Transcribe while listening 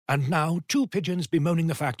And now, two pigeons bemoaning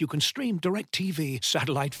the fact you can stream DirecTV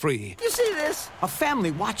satellite-free. You see this? A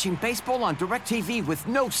family watching baseball on DirecTV with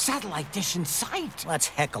no satellite dish in sight. Let's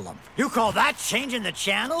heckle them. You call that changing the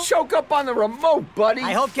channel? Choke up on the remote, buddy.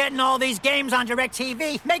 I hope getting all these games on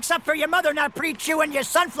DirecTV makes up for your mother not pre-chewing your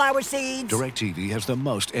sunflower seeds. DirecTV has the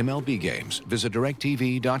most MLB games. Visit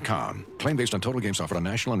DirecTV.com. Claim based on total games offered on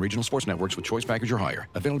national and regional sports networks with choice package or higher.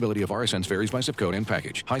 Availability of RSNs varies by zip code and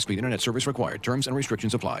package. High-speed internet service required. Terms and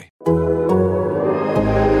restrictions apply. Go,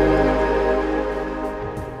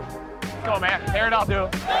 man. Tear it up, dude.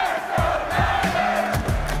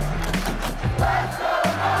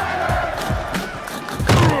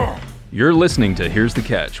 You're listening to Here's the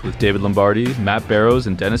Catch with David Lombardi, Matt Barrows,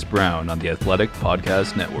 and Dennis Brown on the Athletic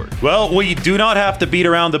Podcast Network. Well, we do not have to beat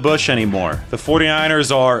around the bush anymore. The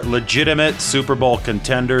 49ers are legitimate Super Bowl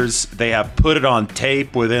contenders. They have put it on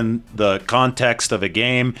tape within the context of a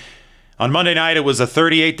game. On Monday night, it was a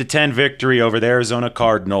 38-10 victory over the Arizona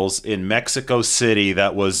Cardinals in Mexico City.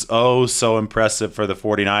 That was so impressive for the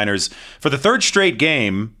 49ers. For the third straight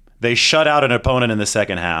game, they shut out an opponent in the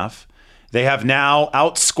second half. They have now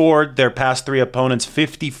outscored their past three opponents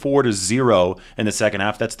 54-0 in the second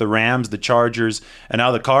half. That's the Rams, the Chargers, and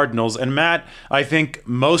now the Cardinals. And Matt, I think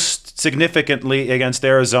most significantly against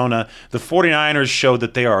Arizona, the 49ers showed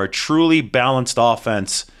that they are a truly balanced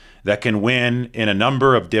offense that can win in a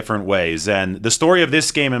number of different ways. And the story of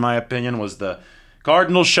this game, in my opinion, was the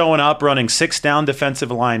Cardinals showing up, running 6 down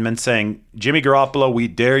defensive linemen, saying, Jimmy Garoppolo, we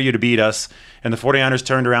dare you to beat us. And the 49ers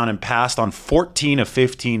turned around and passed on 14 of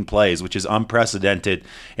 15 plays, which is unprecedented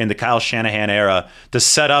in the Kyle Shanahan era, to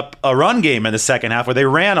set up a run game in the second half where they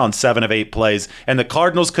ran on 7 of 8 plays, and the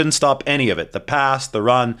Cardinals couldn't stop any of it. The pass, the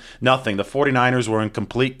run, nothing. The 49ers were in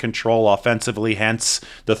complete control offensively, hence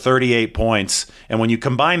the 38 points. And when you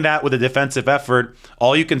combine that with a defensive effort,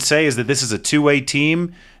 all you can say is that this is a two-way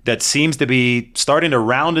team that seems to be starting to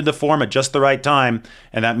round into form at just the right time,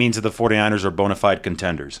 and that means that the 49ers are bona fide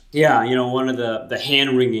contenders. Yeah, one of the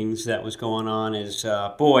hand-wringings that was going on is,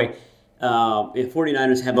 the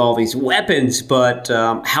 49ers have all these weapons, but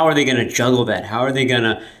how are they going to juggle that? How are they going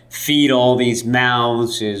to feed all these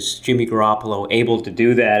mouths? Is Jimmy Garoppolo able to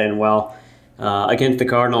do that? And, against the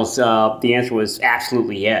Cardinals, the answer was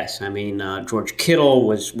absolutely yes. I mean, George Kittle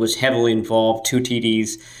was heavily involved, 2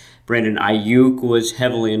 TDs. Brandon Ayuk was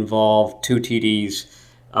heavily involved, 2 TDs.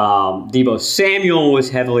 Deebo Samuel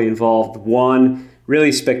was heavily involved, 1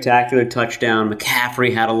 really spectacular touchdown.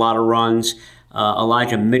 McCaffrey had a lot of runs.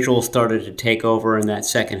 Elijah Mitchell started to take over in that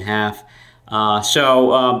second half. That's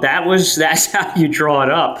how you draw it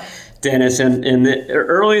up, Dennis. And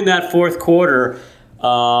early in that fourth quarter,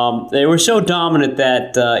 they were so dominant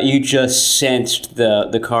that you just sensed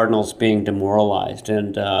the Cardinals being demoralized,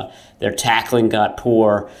 and their tackling got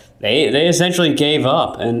poor. They essentially gave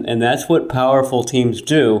up, and that's what powerful teams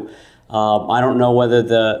do. I don't know whether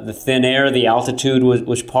the thin air, the altitude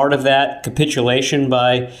was part of that capitulation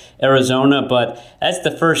by Arizona, but that's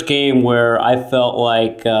the first game where I felt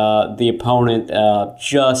like the opponent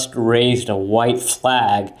just raised a white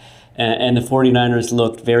flag, and the 49ers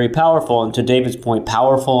looked very powerful, and to David's point,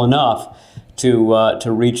 powerful enough to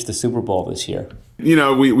reach the Super Bowl this year.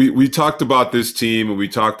 We talked about this team, and we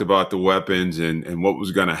talked about the weapons and what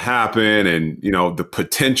was going to happen, and the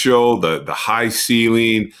potential, the high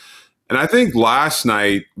ceiling. And I think last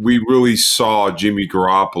night we really saw Jimmy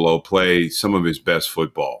Garoppolo play some of his best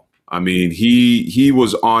football. I mean, he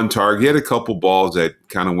was on target. He had a couple balls that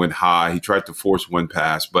kind of went high. He tried to force one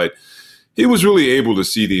pass, but he was really able to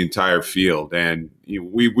see the entire field. And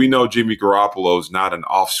we know Jimmy Garoppolo is not an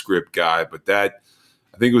off-script guy, but that,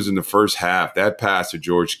 I think it was in the first half, that pass to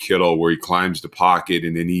George Kittle where he climbs the pocket,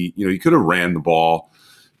 and then he could have ran the ball,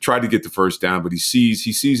 tried to get the first down, but he sees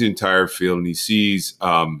the entire field, and he sees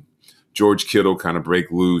George Kittle kind of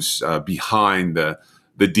break loose behind the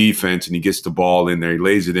defense, and he gets the ball in there. He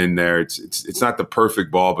lays it in there. It's not the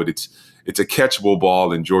perfect ball, but it's a catchable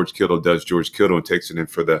ball, and George Kittle does George Kittle and takes it in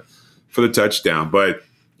for the touchdown. But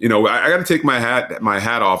I got to take my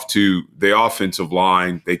hat off to the offensive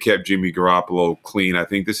line. They kept Jimmy Garoppolo clean. I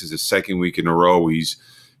think this is the second week in a row he's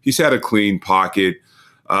had a clean pocket,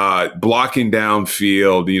 blocking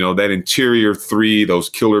downfield. That interior 3, those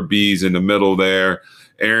killer bees in the middle there.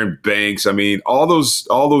 Aaron Banks. I mean, all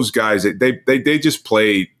those guys. They just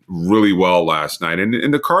played really well last night.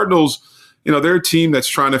 And the Cardinals, they're a team that's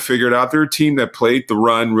trying to figure it out. They're a team that played the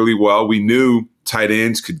run really well. We knew tight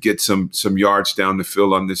ends could get some yards down the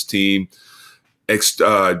field on this team.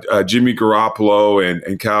 Jimmy Garoppolo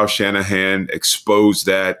and Kyle Shanahan exposed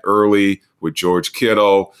that early with George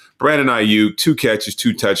Kittle. Brandon Ayuk, 2 catches,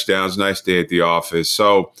 2 touchdowns. Nice day at the office.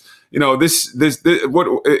 So,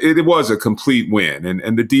 it was a complete win,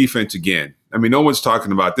 and the defense again. I mean, no one's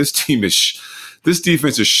talking about this team this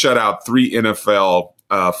defense has shut out 3 NFL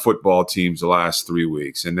football teams the last 3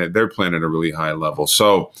 weeks, and they're playing at a really high level.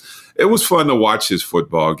 So it was fun to watch this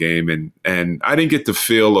football game, and I didn't get the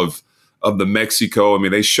feel of the Mexico. I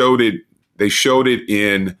mean, they showed it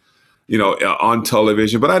in on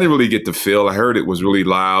television, but I didn't really get the feel. I heard it was really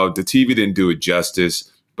loud. The TV didn't do it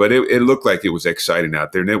justice, but it looked like it was exciting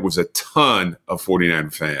out there, and there was a ton of 49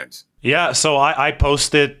 fans. Yeah, so I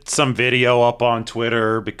posted some video up on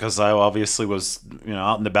Twitter because I obviously was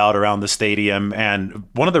out and about around the stadium, and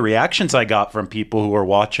one of the reactions I got from people who were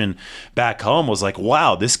watching back home was like,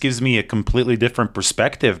 wow, this gives me a completely different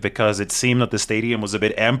perspective, because it seemed that the stadium was a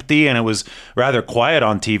bit empty and it was rather quiet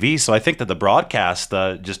on TV. So I think that the broadcast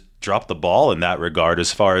just dropped the ball in that regard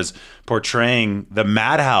as far as portraying the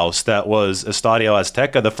madhouse that was Estadio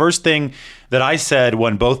Azteca. The first thing that I said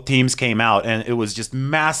when both teams came out, and it was just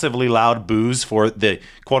massively loud boos for the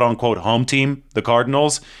quote-unquote home team, the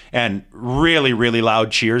Cardinals, and really, really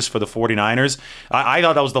loud cheers for the 49ers. I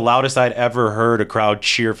thought that was the loudest I'd ever heard a crowd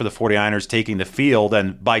cheer for the 49ers taking the field,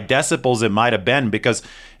 and by decibels it might have been, because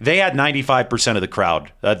they had 95% of the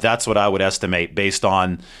crowd. That's what I would estimate based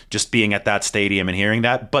on just being at that stadium and hearing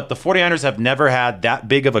that. But the 49ers have never had that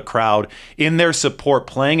big of a crowd in their support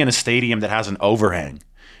playing in a stadium that has an overhang.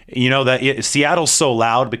 Seattle's so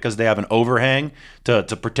loud because they have an overhang to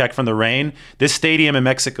protect from the rain. This stadium in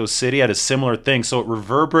Mexico City had a similar thing, so it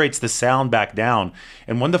reverberates the sound back down.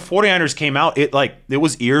 And when the 49ers came out, it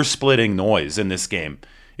was ear-splitting noise in this game.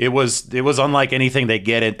 It was unlike anything they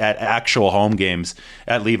get at actual home games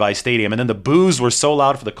at Levi Stadium. And then the boos were so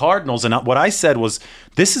loud for the Cardinals. And what I said was,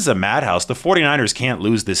 this is a madhouse. The 49ers can't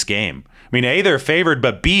lose this game. I mean, A, they're favored,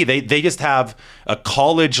 but B, they just have a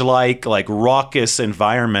college-like, raucous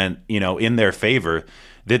environment, in their favor.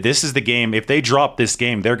 This is the game. If they drop this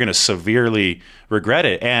game, they're going to severely regret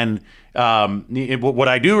it. And what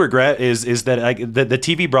I do regret is that the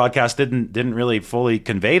TV broadcast didn't really fully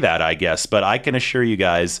convey that, I guess. But I can assure you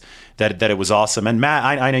guys that it was awesome. And Matt,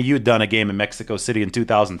 I know you had done a game in Mexico City in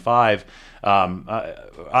 2005.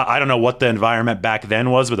 I don't know what the environment back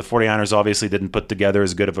then was, but the 49ers obviously didn't put together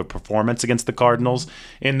as good of a performance against the Cardinals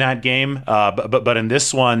in that game. But in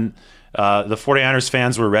this one, the 49ers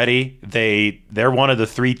fans were ready. They're one of the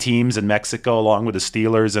 3 teams in Mexico, along with the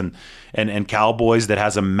Steelers and Cowboys, that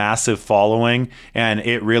has a massive following, and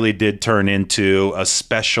it really did turn into a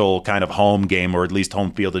special kind of home game, or at least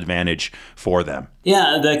home field advantage for them.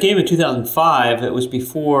 Yeah, the game in 2005, it was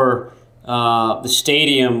before the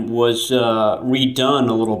stadium was redone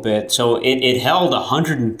a little bit, so it held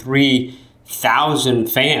 103,000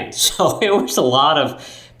 fans. So it was a lot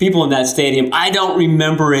of people in that stadium. I don't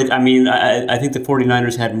remember it. I mean, I think the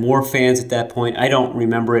 49ers had more fans at that point. I don't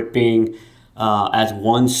remember it being as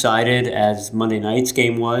one-sided as Monday night's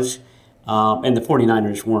game was. And the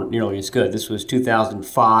 49ers weren't nearly as good. This was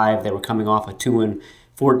 2005. They were coming off a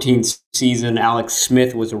 2-14 season. Alex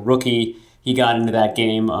Smith was a rookie. He got into that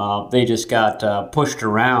game. They just got pushed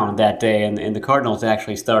around that day, and the Cardinals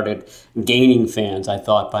actually started gaining fans, I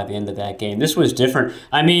thought, by the end of that game. This was different.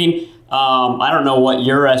 I mean, I don't know what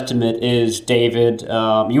your estimate is, David.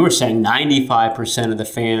 You were saying 95% of the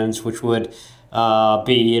fans, which would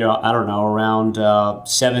be, I don't know, around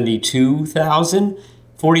 72,000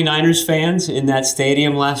 49ers fans in that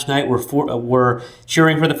stadium last night were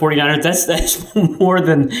cheering for the 49ers. That's more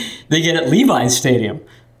than they get at Levi's Stadium,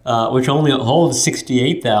 which only holds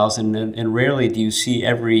 68,000, and rarely do you see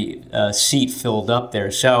every seat filled up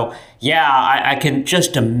there. So, yeah, I can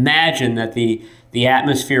just imagine that the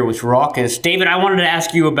atmosphere was raucous. David, I wanted to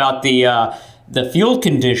ask you about the field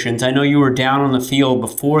conditions. I know you were down on the field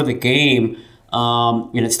before the game,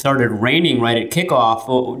 and it started raining right at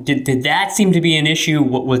kickoff. Did that seem to be an issue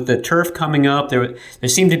with the turf coming up? There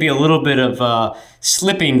seemed to be a little bit of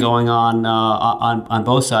slipping going on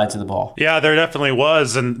both sides of the ball. Yeah, there definitely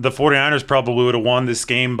was, and the 49ers probably would have won this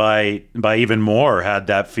game by even more had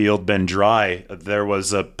that field been dry. There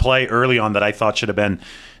was a play early on that I thought should have been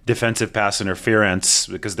defensive pass interference,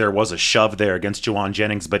 because there was a shove there against Juwan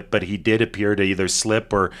Jennings, but he did appear to either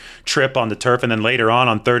slip or trip on the turf. And then later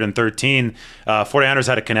on 3rd and 13, 49ers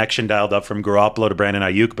had a connection dialed up from Garoppolo to Brandon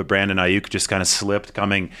Ayuk, but Brandon Ayuk just kind of slipped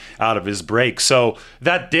coming out of his break. So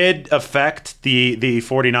that did affect the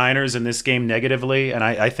 49ers in this game negatively, and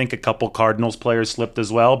I think a couple Cardinals players slipped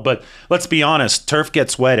as well. But let's be honest, turf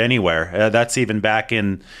gets wet anywhere. That's even back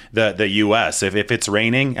in the U.S. If it's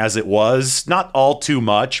raining, as it was, not all too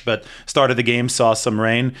much, but start of the game saw some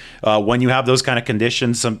rain. When you have those kind of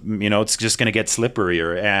conditions, it's just going to get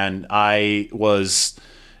slipperier. And I was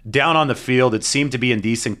down on the field, it seemed to be in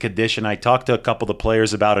decent condition. I talked to a couple of the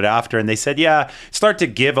players about it after, and they said, yeah, start to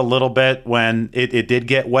give a little bit when it did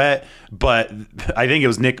get wet. But I think it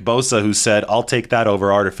was Nick Bosa who said, I'll take that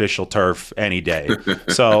over artificial turf any day.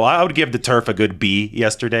 So I would give the turf a good B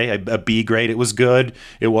yesterday, a B grade. It was good.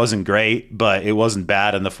 It wasn't great, but it wasn't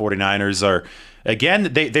bad. And the 49ers are,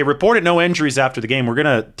 again, they reported no injuries after the game. We're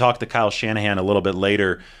going to talk to Kyle Shanahan a little bit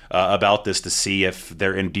later about this to see if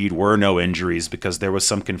there indeed were no injuries, because there was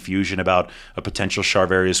some confusion about a potential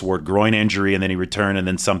Charvarius Ward groin injury, and then he returned, and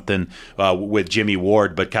then something with Jimmy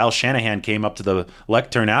Ward. But Kyle Shanahan came up to the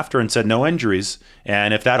lectern after and said no injuries.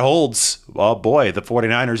 And if that holds, well, boy, the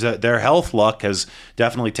 49ers, their health luck has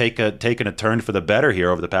definitely taken a turn for the better here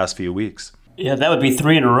over the past few weeks. Yeah, that would be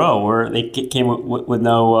 3 in a row where they came with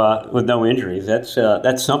no injuries. That's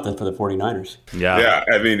something for the 49ers. Yeah.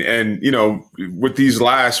 I mean, and with these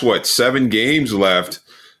last 7 games left,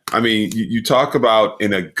 I mean, you talk about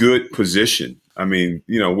in a good position. I mean,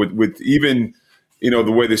 with even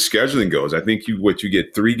the way the scheduling goes, I think you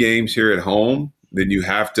get 3 games here at home, then you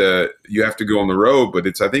have to go on the road, but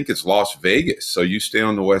I think it's Las Vegas, so you stay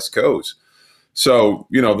on the West Coast. So,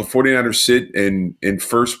 the 49ers sit in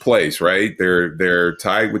first place, right? They're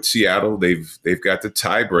tied with Seattle. They've got the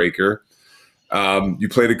tiebreaker. You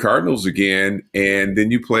play the Cardinals again, and then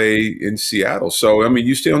you play in Seattle. So, I mean,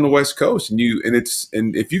 you stay on the West Coast, and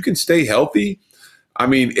if you can stay healthy, I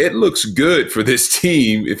mean, it looks good for this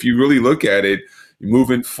team if you really look at it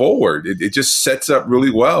moving forward. It just sets up really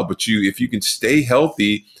well. But if you can stay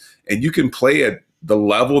healthy and you can play at the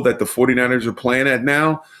level that the 49ers are playing at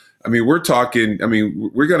now, I mean, we're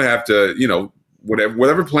going to have to,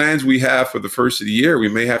 whatever plans we have for the first of the year, we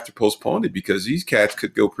may have to postpone it because these cats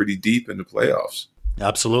could go pretty deep in the playoffs.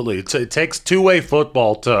 Absolutely. It takes two-way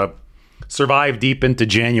football to survive deep into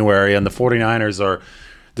January, and the 49ers are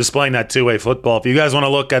displaying that two-way football. If you guys want to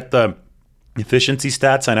look at the efficiency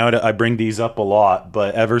stats, I know I bring these up a lot,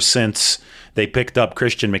 but ever since they picked up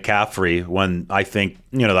Christian McCaffrey, when I think,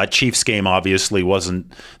 that Chiefs game obviously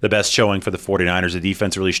wasn't the best showing for the 49ers. The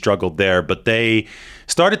defense really struggled there, but they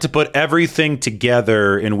started to put everything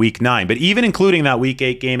together in Week 9. But even including that Week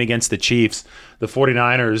 8 game against the Chiefs, the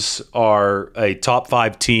 49ers are a top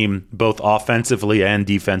 5 team, both offensively and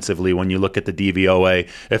defensively, when you look at the DVOA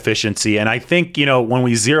efficiency. And I think, when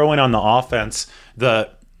we zero in on the offense, the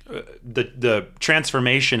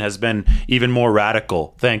transformation has been even more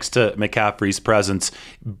radical thanks to McCaffrey's presence.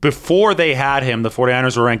 Before they had him, the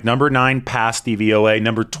 49ers were ranked number 9 pass DVOA,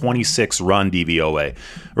 number 26 run DVOA,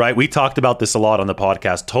 right? We talked about this a lot on the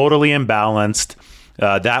podcast. Totally imbalanced.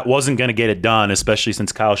 That wasn't going to get it done, especially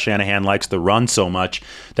since Kyle Shanahan likes to run so much.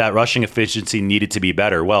 That rushing efficiency needed to be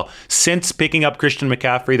better. Well, since picking up Christian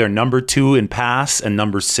McCaffrey, they're number 2 in pass and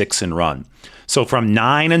number 6 in run. So from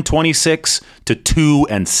 9 and 26 to 2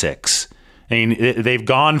 and 6. I mean, they've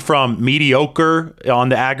gone from mediocre on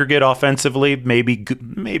the aggregate offensively,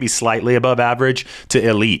 maybe slightly above average, to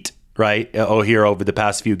elite, right? Here over the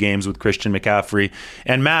past few games with Christian McCaffrey.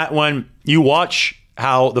 And Matt, when you watch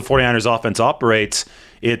how the 49ers offense operates,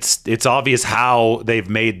 it's obvious how they've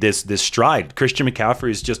made this stride. Christian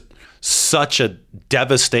McCaffrey is just such a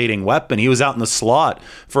devastating weapon. He was out in the slot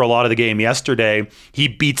for a lot of the game yesterday. He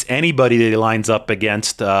beats anybody that he lines up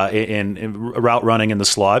against in route running in the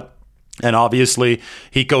slot. And obviously,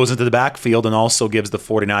 he goes into the backfield and also gives the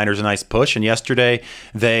 49ers a nice push. And yesterday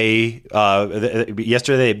they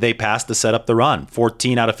passed to set up the run.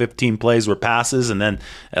 14 out of 15 plays were passes. And then,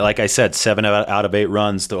 like I said, 7 out of 8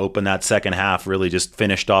 runs to open that second half really just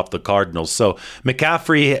finished off the Cardinals. So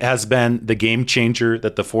McCaffrey has been the game changer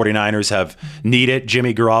that the 49ers have needed.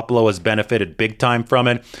 Jimmy Garoppolo has benefited big time from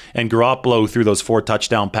it. And Garoppolo, through those 4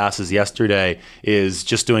 touchdown passes yesterday, is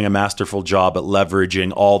just doing a masterful job at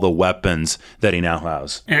leveraging all the weapons that he now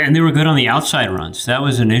has. And they were good on the outside runs. That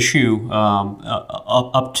was an issue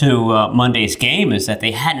up to Monday's game, is that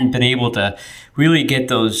they hadn't been able to really get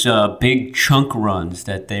those big chunk runs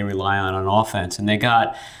that they rely on offense. And they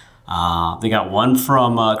got one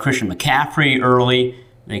from Christian McCaffrey early.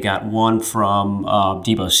 They got one from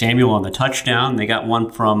Deebo Samuel on the touchdown. They got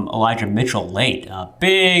one from Elijah Mitchell late.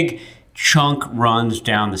 Big chunk runs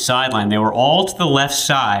down the sideline. They were all to the left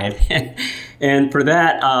side. And for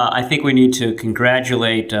that, I think we need to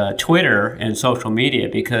congratulate Twitter and social media,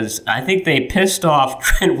 because I think they pissed off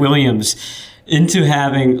Trent Williams into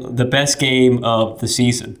having the best game of the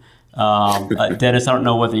season. Dennis, I don't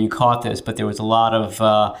know whether you caught this, but there was a lot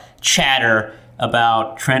of chatter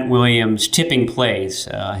about Trent Williams tipping plays,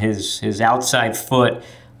 his outside foot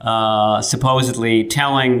supposedly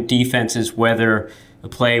telling defenses whether the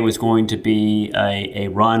play was going to be a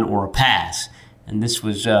run or a pass. and this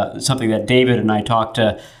was something that David and I talked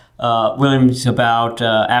to Williams about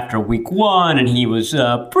after week 1, and he was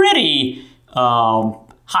pretty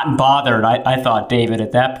hot and bothered, I thought, David,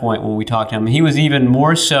 at that point when we talked to him. He was even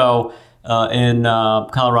more so in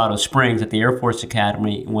Colorado Springs at the Air Force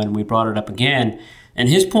Academy when we brought it up again. And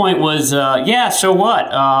his point was, so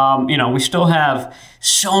what? We still have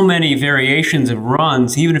so many variations of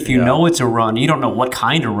runs. Even if you know it's a run, you don't know what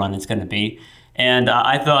kind of run it's going to be. And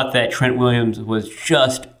I thought that Trent Williams was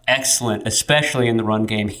just excellent, especially in the run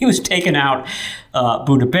game. He was taking out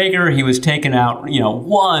Budda Baker. He was taking out,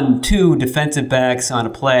 1, 2 defensive backs on a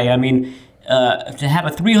play. I mean, to have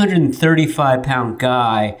a 335-pound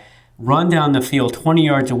guy run down the field 20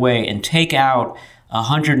 yards away and take out a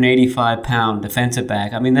 185-pound defensive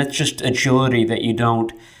back, I mean, that's just agility that you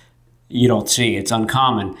don't see. It's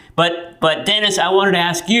uncommon. But Dennis, I wanted to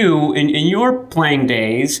ask you, in your playing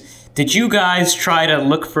days, did you guys try to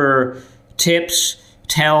look for tips,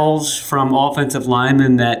 tells from offensive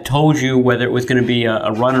linemen that told you whether it was going to be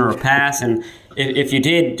a run or a pass? And if you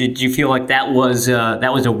did you feel like that was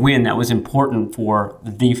a win that was important for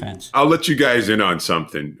the defense? I'll let you guys in on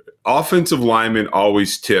something. Offensive linemen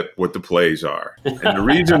always tip what the plays are. And the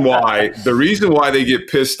reason why they get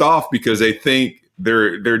pissed off because they think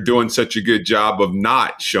they're doing such a good job of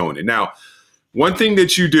not showing it. Now, one thing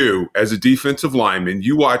that you do as a defensive lineman,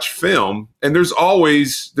 you watch film, and there's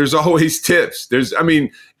always tips.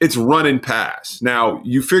 It's run and pass. Now,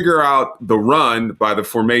 you figure out the run by the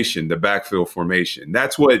formation, the backfield formation.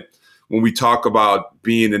 That's what, when we talk about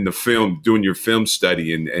being in the film, doing your film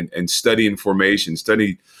study and studying formation,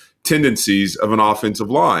 study tendencies of an offensive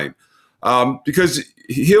line. Because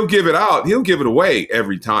he'll give it out, he'll give it away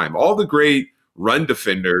every time. All the great run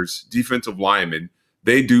defenders, defensive linemen,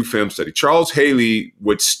 they do film study. Charles Haley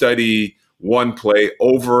would study one play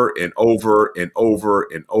over and over and over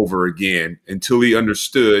and over again until he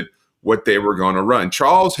understood what they were going to run.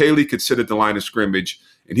 Charles Haley could sit at the line of scrimmage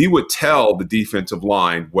and he would tell the defensive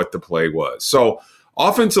line what the play was. So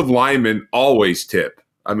offensive linemen always tip.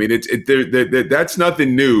 I mean, that's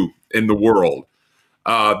nothing new in the world.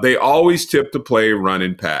 They always tip the play, run,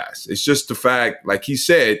 and pass. It's just the fact, like he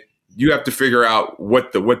said, you have to figure out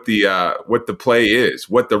what the play is,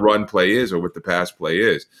 what the run play is, or what the pass play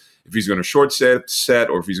is. If he's going to short set,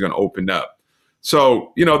 or if he's going to open up.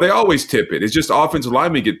 So, they always tip it. It's just offensive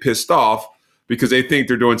linemen get pissed off because they think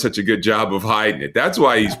they're doing such a good job of hiding it. That's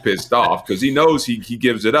why he's pissed off, because he knows he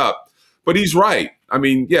gives it up. But he's right. I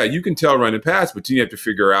mean, yeah, you can tell run and pass, but you have to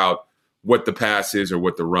figure out what the pass is or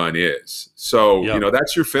what the run is. So,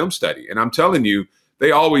 that's your film study. And I'm telling you, they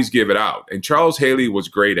always give it out. And Charles Haley was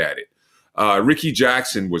great at it. Ricky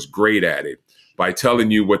Jackson was great at it by telling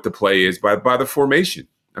you what the play is by the formation.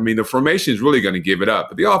 I mean, the formation is really going to give it up.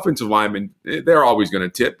 But the offensive linemen, they're always going to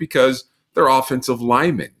tip because they're offensive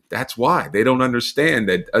linemen. That's why. They don't understand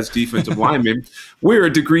that us defensive linemen, we're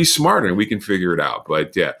a degree smarter and we can figure it out.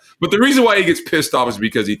 But yeah. But the reason why he gets pissed off is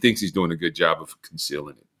because he thinks he's doing a good job of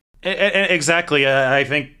concealing it. Exactly. I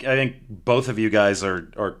think both of you guys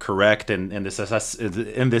are correct in this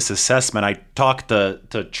assessment. I talked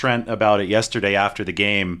to Trent about it yesterday after the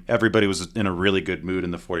game. Everybody was in a really good mood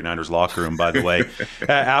in the 49ers locker room, by the way,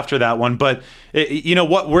 after that one. But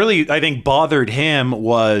what really I think bothered him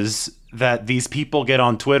was that these people get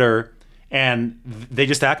on Twitter and they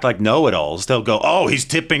just act like know-it-alls. They'll go, oh, he's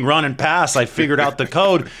tipping run and pass. I figured out the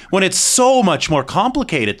code. When it's so much more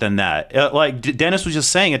complicated than that. Like Dennis was just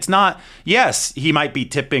saying, it's not, yes, he might be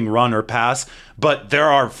tipping run or pass, but there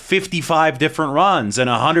are 55 different runs and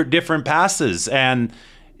 100 different passes. And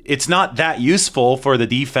it's not that useful for the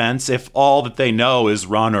defense if all that they know is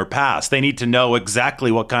run or pass. They need to know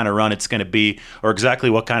exactly what kind of run it's going to be or exactly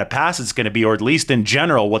what kind of pass it's going to be, or at least in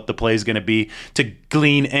general what the play is going to be, to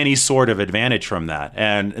glean any sort of advantage from that.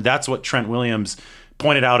 And that's what Trent Williams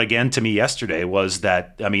pointed out again to me yesterday, was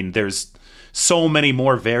that, I mean, there's so many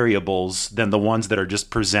more variables than the ones that are just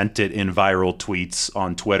presented in viral tweets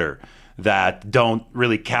on Twitter that don't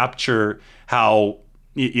really capture how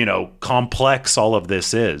complex all of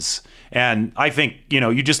this is. And I think,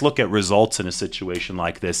 you just look at results in a situation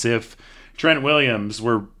like this. If Trent Williams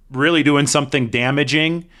were really doing something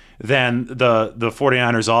damaging, then the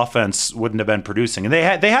 49ers offense wouldn't have been producing. And they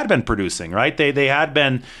had been producing, right? They had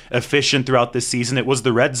been efficient throughout this season. It was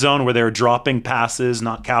the red zone where they were dropping passes,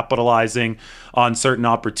 not capitalizing on certain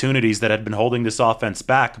opportunities that had been holding this offense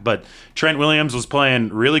back. But Trent Williams was playing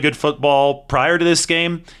really good football prior to this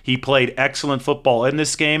game. He played excellent football in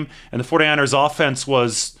this game. And the 49ers offense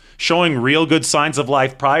was showing real good signs of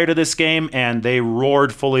life prior to this game, and they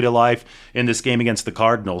roared fully to life in this game against the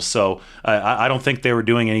Cardinals. So I don't think they were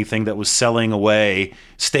doing anything that was selling away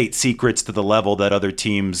state secrets to the level that other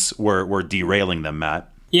teams were derailing them, Matt.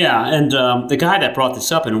 Yeah, and the guy that brought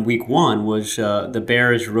this up in week one was the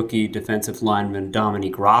Bears rookie defensive lineman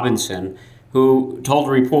Dominique Robinson, who told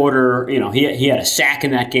a reporter, he had a sack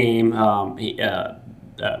in that game.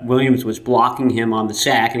 Williams was blocking him on the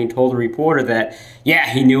sack, and he told the reporter that,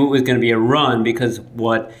 he knew it was going to be a run because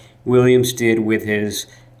what Williams did with his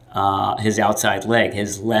outside leg,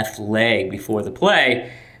 his left leg before the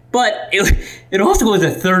play. But it also was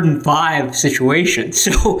a 3rd and 5 situation.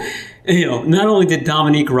 So, not only did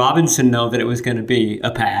Dominique Robinson know that it was going to be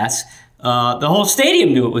a pass, the whole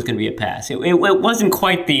stadium knew it was going to be a pass. It wasn't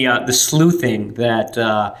quite the sleuthing that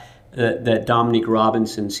Dominique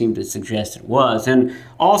Robinson seemed to suggest it was. And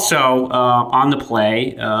also, on the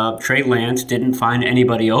play, Trey Lance didn't find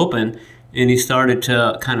anybody open, and he started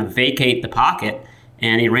to kind of vacate the pocket,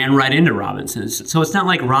 and he ran right into Robinson. So it's not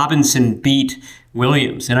like Robinson beat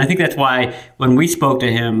Williams. And I think that's why when we spoke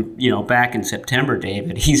to him, back in September,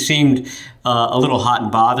 David, he seemed a little hot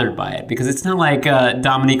and bothered by it, because it's not like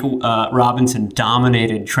Dominique Robinson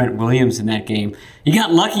dominated Trent Williams in that game. He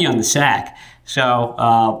got lucky on the sack. So,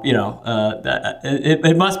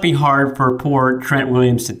 it must be hard for poor Trent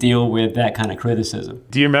Williams to deal with that kind of criticism.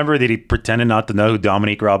 Do you remember that he pretended not to know who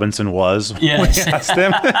Dominique Robinson was when we asked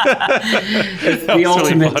him? The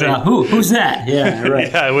ultimate, really who's that? Yeah,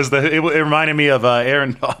 right. Yeah, it reminded me of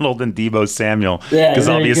Aaron Donald and Deebo Samuel. Because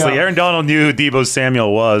obviously Aaron Donald knew who Deebo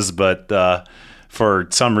Samuel was, but for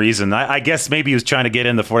some reason, I guess maybe he was trying to get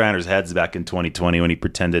in the 49ers' heads back in 2020 when he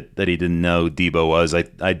pretended that he didn't know who Deebo was.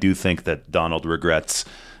 I do think that Donald regrets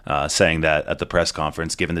saying that at the press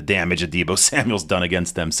conference, given the damage that Deebo Samuel's done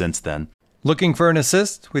against them since then. Looking for an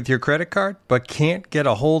assist with your credit card, but can't get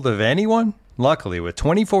a hold of anyone? Luckily, with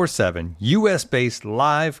 24/7 U.S.-based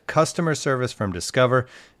live customer service from Discover,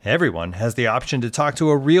 everyone has the option to talk to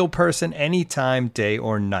a real person anytime, day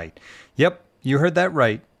or night. Yep, you heard that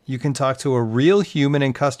right. You can talk to a real human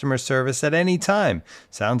in customer service at any time.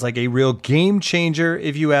 Sounds like a real game changer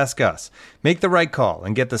if you ask us. Make the right call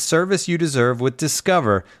and get the service you deserve with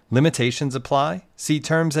Discover. Limitations apply. See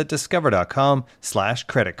terms at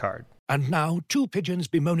discover.com/creditcard. And now, 2 pigeons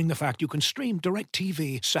bemoaning the fact you can stream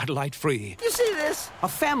DirecTV satellite-free. You see this? A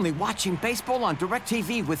family watching baseball on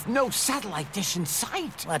DirecTV with no satellite dish in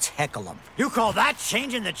sight. Let's heckle them. You call that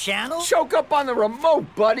changing the channel? Choke up on the remote,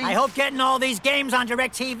 buddy. I hope getting all these games on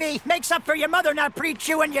DirecTV makes up for your mother not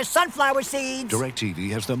pre-chewing your sunflower seeds.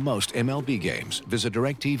 DirecTV has the most MLB games. Visit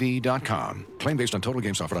DirecTV.com. Claim based on total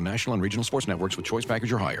games offered on national and regional sports networks with choice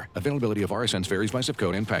package or higher. Availability of RSNs varies by zip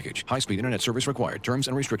code and package. High-speed internet service required. Terms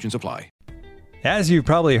and restrictions apply. As you've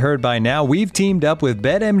probably heard by now, we've teamed up with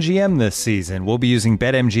BetMGM this season. We'll be using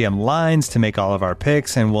BetMGM lines to make all of our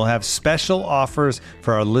picks, and we'll have special offers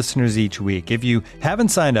for our listeners each week. If you haven't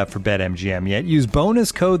signed up for BetMGM yet, use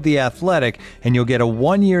bonus code The Athletic, and you'll get a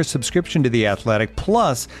 1-year subscription to The Athletic,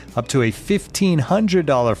 plus up to a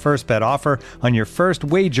 $1,500 first bet offer on your first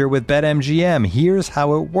wager with BetMGM. Here's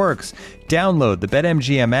how it works. Download the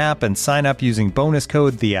BetMGM app and sign up using bonus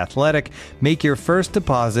code The Athletic. Make your first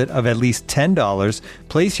deposit of at least $10.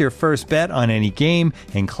 Place your first bet on any game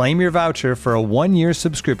and claim your voucher for a 1-year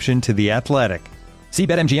subscription to The Athletic. See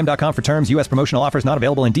BetMGM.com for terms. U.S. promotional offers not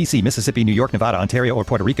available in D.C., Mississippi, New York, Nevada, Ontario, or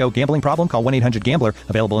Puerto Rico. Gambling problem? Call 1-800-GAMBLER.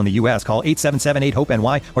 Available in the U.S. Call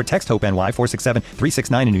 877-8-HOPE-NY or text HOPE-NY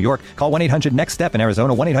 467-369 in New York. Call 1-800-NEXT-STEP in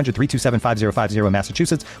Arizona. 1-800-327-5050 in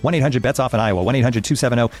Massachusetts. 1-800-BETS-OFF in Iowa.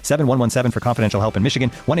 1-800-270-7117 for confidential help in Michigan.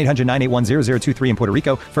 1-800-981-0023 in Puerto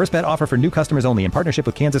Rico. First bet offer for new customers only in partnership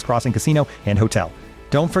with Kansas Crossing Casino and Hotel.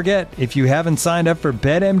 Don't forget, if you haven't signed up for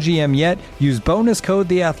BetMGM yet, use bonus code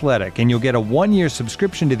The Athletic, and you'll get a 1-year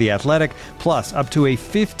subscription to The Athletic, plus up to a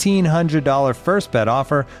 $1,500 first bet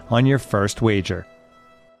offer on your first wager.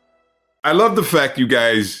 I love the fact you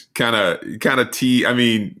guys kind of I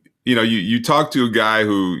mean, you talk to a guy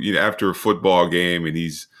who, after a football game, and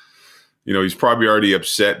he's probably already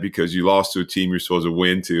upset because you lost to a team you're supposed to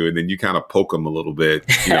win to, and then you kind of poke him a little bit.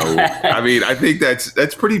 I mean, I think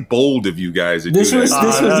that's pretty bold of you guys. This was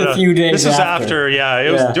a few days. This was after,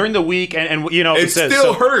 It was during the week, and it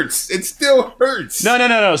still hurts. It still hurts.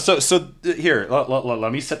 No. So here,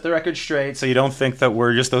 let me set the record straight, so you don't think that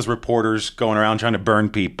we're just those reporters going around trying to burn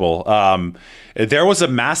people. There was a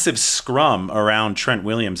massive scrum around Trent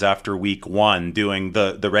Williams after week 1 doing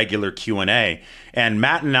the regular Q&A. And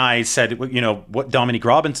Matt and I said, said, what Dominique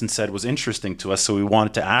Robinson said was interesting to us, so we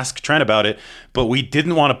wanted to ask Trent about it, but we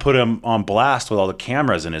didn't want to put him on blast with all the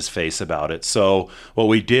cameras in his face about it. So what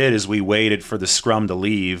we did is we waited for the scrum to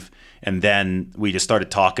leave, and then we just started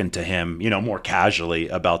talking to him, more casually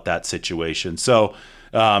about that situation. So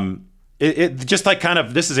it just like kind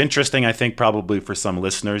of, this is interesting, I think, probably for some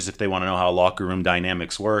listeners if they want to know how locker room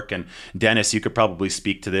dynamics work. And Dennis, you could probably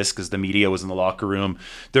speak to this because the media was in the locker room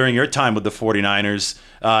during your time with the 49ers.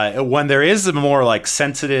 When there is a more like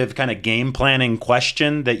sensitive kind of game planning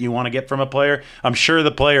question that you want to get from a player, I'm sure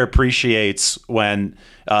the player appreciates when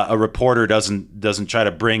a reporter doesn't try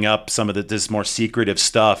to bring up some of this more secretive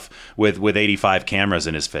stuff with 85 cameras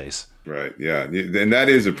in his face. Right. Yeah. And that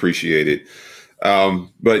is appreciated.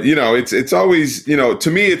 But it's always, to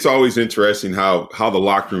me, it's always interesting how the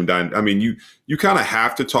locker room I mean, you kind of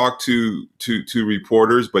have to talk to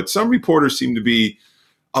reporters, but some reporters seem to be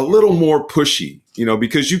a little more pushy,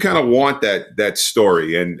 because you kind of want that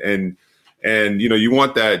story and you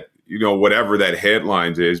want that, whatever that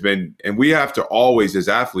headlines is. And we have to always, as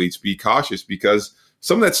athletes, be cautious because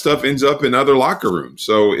some of that stuff ends up in other locker rooms.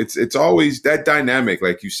 So it's always that dynamic,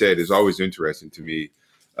 like you said, is always interesting to me.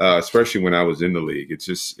 Especially when I was in the league. It's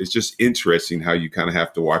just interesting how you kind of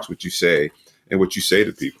have to watch what you say and what you say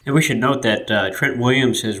to people. And we should note that Trent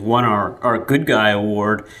Williams has won our Good Guy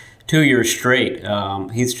Award 2 years straight.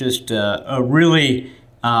 He's just a really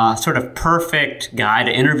sort of perfect guy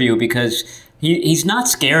to interview because he's not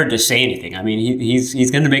scared to say anything. I mean, he's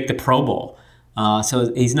going to make the Pro Bowl.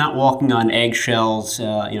 So he's not walking on eggshells,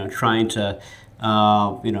 trying to,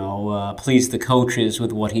 please the coaches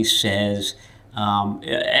with what he says.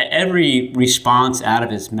 Every response out of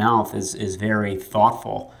his mouth is very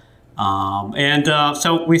thoughtful.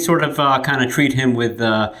 So we sort of kind of treat him with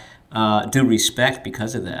due respect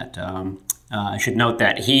because of that. I should note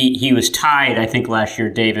that he was tied, I think, last year,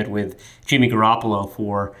 David, with Jimmy Garoppolo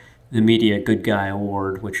for the Media Good Guy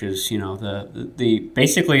Award, which is,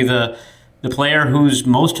 basically the player who's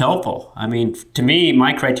most helpful. I mean, to me,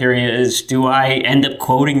 my criteria is, do I end up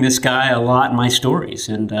quoting this guy a lot in my stories?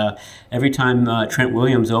 And every time Trent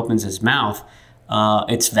Williams opens his mouth,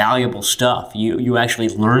 it's valuable stuff. You actually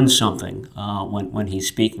learn something when he's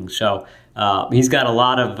speaking. So he's got a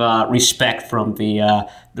lot of respect from the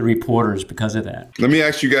reporters because of that. Let me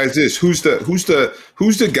ask you guys this: who's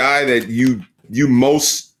the guy that you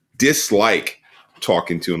most dislike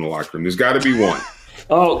talking to in the locker room? There's got to be one.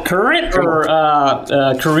 Oh, current or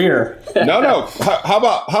career? No. How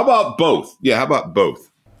about both? Yeah, how about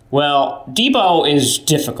both? Well, Debo is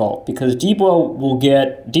difficult because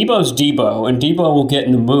Debo's Debo, and Debo will get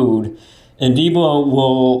in the mood, and Debo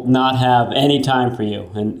will not have any time for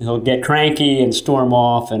you, and he'll get cranky and storm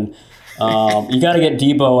off, and you got to get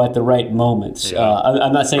Debo at the right moments. Yeah.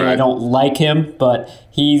 I'm not saying I don't like him, but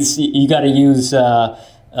you got to use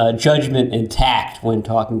judgment and tact when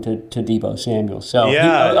talking to Debo Samuel. So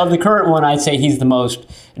of the current one, I'd say he's the most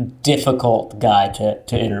difficult guy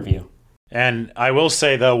to interview. And I will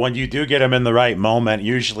say, though, when you do get him in the right moment,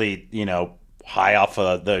 usually, high off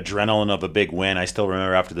of the adrenaline of a big win. I still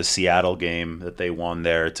remember after the Seattle game that they won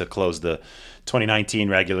there to close the 2019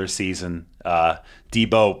 regular season.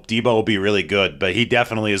 Debo will be really good, but he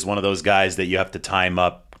definitely is one of those guys that you have to time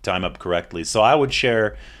up correctly. So I would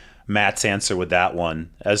share Matt's answer with that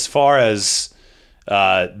one. As far as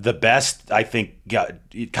the best, I think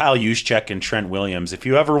Kyle Juszczyk and Trent Williams. If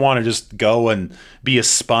you ever want to just go and be a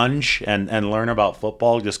sponge and learn about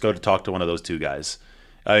football, just go to talk to one of those two guys.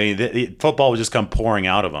 I mean, the football would just come pouring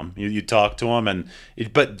out of them. You talk to them,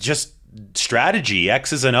 but just strategy,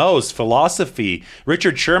 X's and O's, philosophy.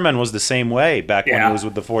 Richard Sherman was the same way back when he was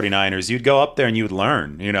with the 49ers. You'd go up there and you'd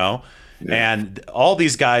learn, Yeah. And all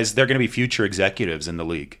these guys, they're going to be future executives in the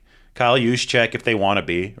league. Kyle Juszczyk, if they want to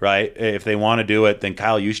be, right? If they want to do it, then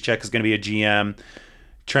Kyle Juszczyk is going to be a GM.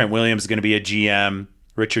 Trent Williams is going to be a GM.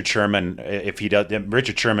 Richard Sherman, if he does,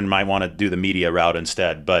 Richard Sherman might want to do the media route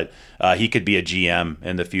instead, but he could be a GM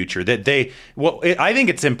in the future. I think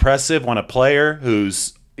it's impressive when a player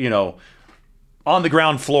who's, on the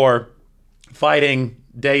ground floor, fighting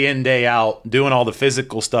day in, day out, doing all the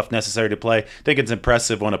physical stuff necessary to play. I think it's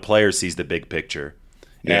impressive when a player sees the big picture.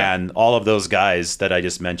 Yeah. And all of those guys that I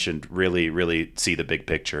just mentioned really, really see the big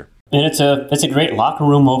picture. And it's a great locker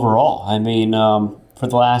room overall. I mean, for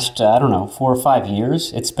the last, 4 or 5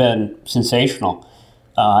 years, it's been sensational.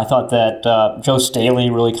 I thought that Joe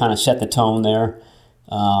Staley really kind of set the tone there,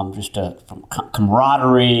 from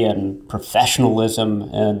camaraderie and professionalism.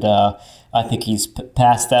 And I think he's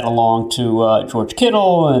passed that along to George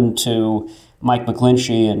Kittle and to Mike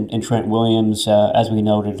McGlinchey and Trent Williams, as we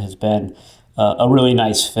noted, has been a really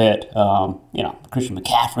nice fit. Christian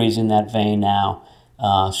McCaffrey's in that vein now.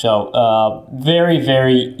 So very,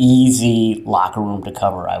 very easy locker room to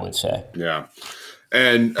cover, I would say. Yeah.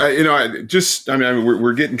 And,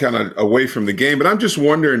 we're getting kind of away from the game, but I'm just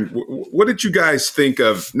wondering, what did you guys think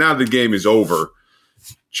of, now the game is over?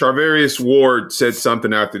 Charvarius Ward said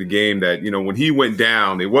something after the game that, when he went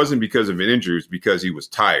down, it wasn't because of an injury, it was because he was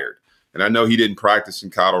tired. And I know he didn't practice in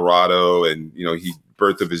Colorado and, he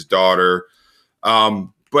birth of his daughter.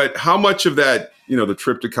 But how much of that, the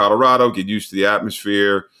trip to Colorado, get used to the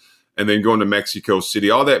atmosphere, and then going to Mexico City,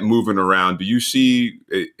 all that moving around, do you see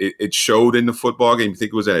it showed in the football game? You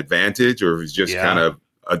think it was an advantage, or it was just kind of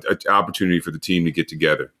an opportunity for the team to get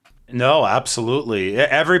together? No, absolutely.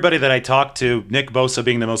 Everybody that I talked to, Nick Bosa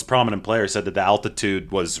being the most prominent player, said that the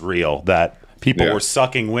altitude was real, that people were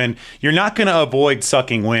sucking wind. You're not going to avoid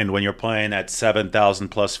sucking wind when you're playing at 7,000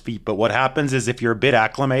 plus feet. But what happens is if you're a bit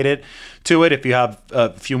acclimated to it, if you have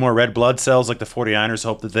a few more red blood cells like the 49ers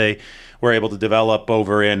hope that they were able to develop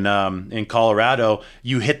over in Colorado,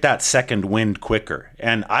 you hit that second wind quicker.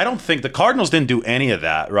 And I don't think the Cardinals didn't do any of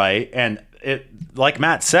that, right? And like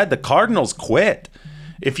Matt said, the Cardinals quit.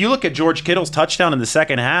 If you look at George Kittle's touchdown in the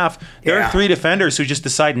second half, there are 3 defenders who just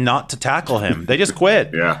decide not to tackle him. They just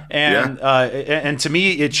quit. And to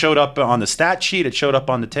me, it showed up on the stat sheet. It showed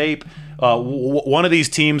up on the tape. One of these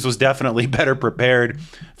teams was definitely better prepared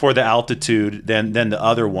for the altitude than the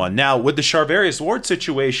other one. Now, with the Charvarius Ward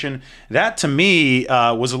situation, that to me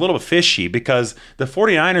was a little bit fishy because the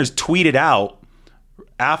 49ers tweeted out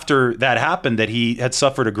after that happened that he had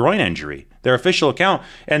suffered a groin injury, their official account,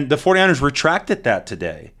 and the 49ers retracted that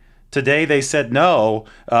today. Today they said no,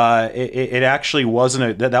 it actually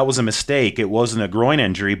wasn't that was a mistake. It wasn't a groin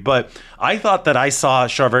injury, but I thought that I saw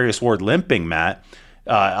Charvarius Ward limping, Matt.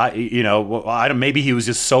 Maybe he was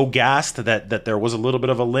just so gassed that there was a little bit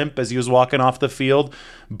of a limp as he was walking off the field.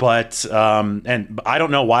 But I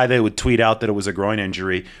don't know why they would tweet out that it was a groin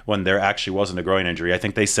injury when there actually wasn't a groin injury. I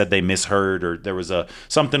think they said they misheard or there was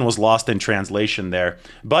something was lost in translation there.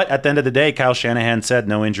 But at the end of the day, Kyle Shanahan said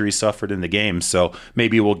no injuries suffered in the game. So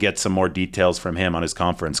maybe we'll get some more details from him on his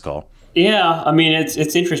conference call. Yeah, I mean,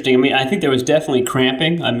 it's interesting. I mean, I think there was definitely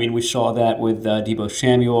cramping. I mean, we saw that with Deebo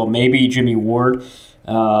Samuel, maybe Jimmy Ward.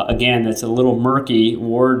 Again, that's a little murky.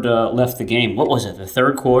 Ward left the game, what was it, the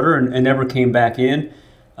third quarter, and never came back in.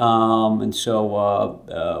 And so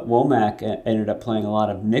Womack ended up playing a lot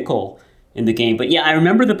of nickel in the game. But yeah, I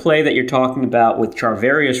remember the play that you're talking about with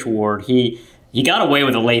Charvarius Ward. He got away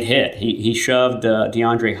with a late hit. He shoved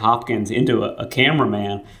DeAndre Hopkins into a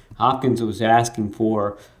cameraman. Hopkins was asking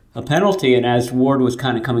for a penalty, and as Ward was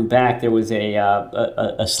kind of coming back, there was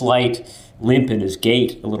a slight limp in his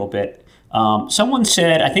gait a little bit. Someone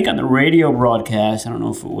said, I think on the radio broadcast, I don't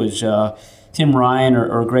know if it was Tim Ryan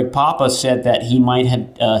or Greg Papa, said that he might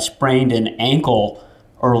have sprained an ankle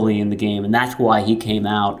early in the game, and that's why he came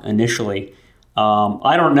out initially.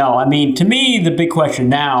 I don't know. I mean, to me, the big question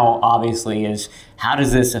now, obviously, is how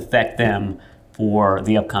does this affect them for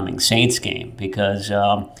the upcoming Saints game? Because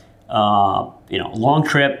long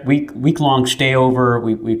trip, week-long stay over.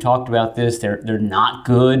 We've talked about this. They're not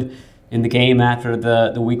good in the game after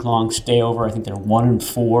the week-long stay over. I think they're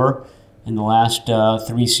 1-4 in the last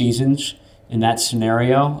 3 seasons in that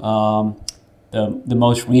scenario. The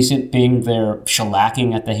most recent being their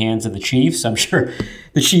shellacking at the hands of the Chiefs. I'm sure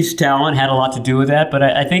the Chiefs' talent had a lot to do with that, but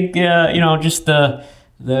I think just the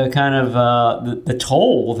kind of the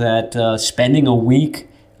toll that spending a week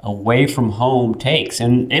away from home takes.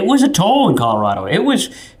 And it was a toll in Colorado. It was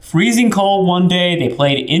freezing cold one day. They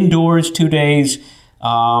played indoors 2 days.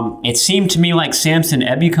 It seemed to me like Samson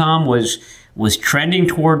Ebukam was trending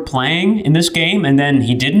toward playing in this game, and then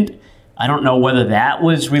he didn't. I don't know whether that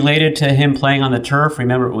was related to him playing on the turf.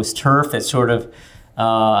 Remember, it was turf that sort of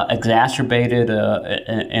exacerbated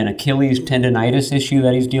an Achilles tendonitis issue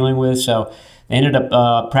that he's dealing with. So they ended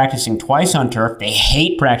up practicing twice on turf. They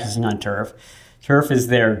hate practicing on turf. Turf is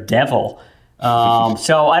their devil.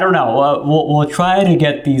 So I don't know. We'll try to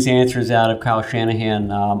get these answers out of Kyle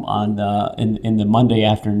Shanahan in the Monday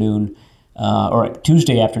afternoon or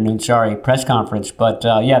Tuesday afternoon, press conference. But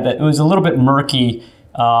it was a little bit murky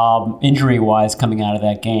injury-wise coming out of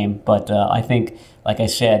that game. But I think, like I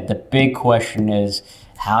said, the big question is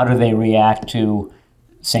how do they react to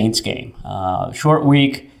Saints game? Short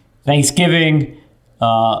week, Thanksgiving.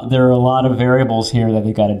 There are a lot of variables here that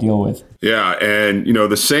they got to deal with. Yeah, and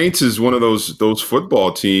the Saints is one of those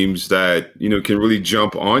football teams that can really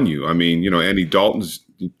jump on you. I mean, Andy Dalton's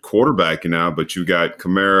quarterbacking now, but you got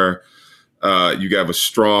Kamara, You have a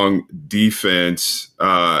strong defense,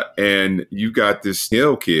 and you got this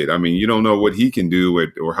Snell kid. I mean, you don't know what he can do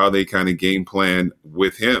or how they kind of game plan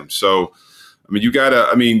with him. So,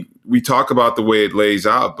 I mean, we talk about the way it lays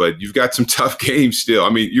out, but you've got some tough games still. I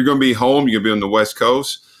mean, you're going to be home. You're going to be on the West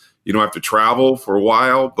Coast. You don't have to travel for a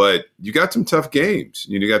while, but you got some tough games.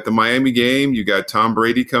 You got the Miami game. You got Tom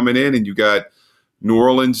Brady coming in, and you got New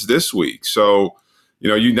Orleans this week. So,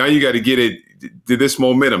 now you got to get it to this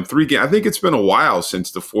momentum. 3 games. I think it's been a while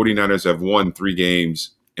since the 49ers have won 3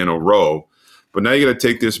 games in a row. But now you got to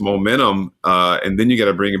take this momentum, and then you got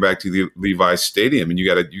to bring it back to the Levi's Stadium, and you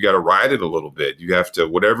got to ride it a little bit. You have to,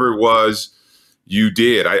 whatever it was, you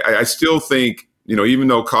did. I still think, even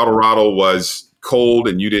though Colorado was cold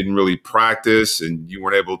and you didn't really practice and you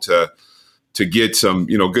weren't able to get some,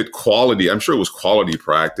 good quality. I'm sure it was quality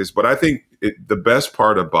practice, but I think the best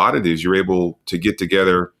part about it is you're able to get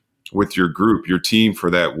together with your group, your team for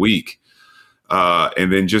that week,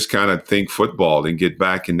 and then just kind of think football and get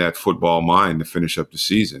back in that football mind to finish up the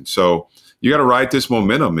season. So you got to ride this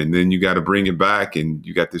momentum, and then you got to bring it back, and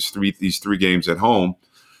you got these three games at home,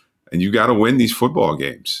 and you got to win these football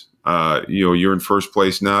games. You're in first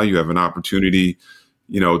place now. You have an opportunity,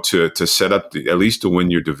 to set up at least to win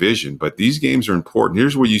your division. But these games are important.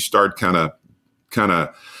 Here's where you start kind of,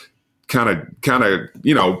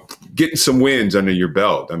 getting some wins under your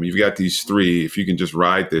belt. I mean, you've got these 3. If you can just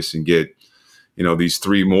ride this and get, these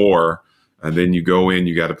 3 more, and then you go in,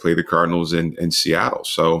 you got to play the Cardinals in Seattle.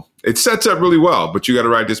 So it sets up really well, but you got to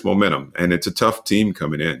ride this momentum, and it's a tough team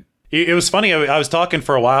coming in. It was funny. I was talking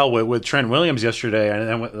for a while with Trent Williams yesterday, and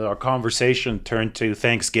then our conversation turned to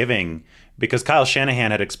Thanksgiving because Kyle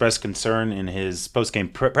Shanahan had expressed concern in his post-game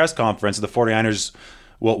press conference that the 49ers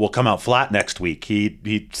will come out flat next week.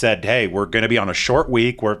 He said, hey, we're going to be on a short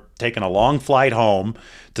week. We're taking a long flight home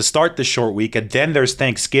to start the short week, and then there's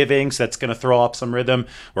Thanksgiving, so that's going to throw off some rhythm.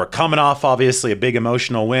 We're coming off, obviously, a big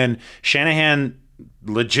emotional win. Shanahan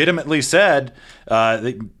legitimately said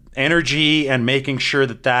energy and making sure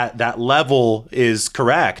that level is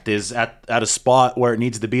correct, is at a spot where it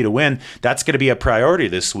needs to be to win. That's going to be a priority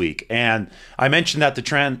this week. And I mentioned that to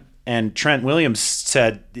Trent, and Trent Williams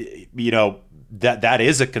said, that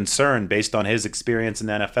is a concern based on his experience in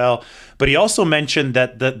the NFL. But he also mentioned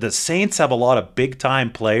that the Saints have a lot of big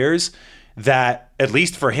time players that, at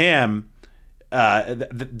least for him,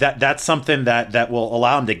 that's something that will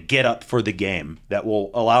allow him to get up for the game, that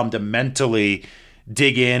will allow him to mentally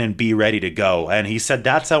dig in and be ready to go. And he said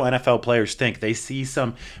that's how NFL players think. They see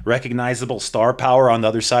some recognizable star power on the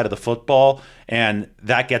other side of the football, and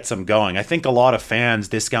that gets them going. I think a lot of fans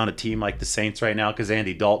discount a team like the Saints right now because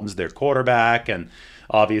Andy Dalton's their quarterback, and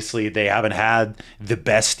obviously they haven't had the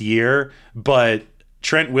best year, but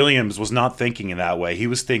Trent Williams was not thinking in that way. He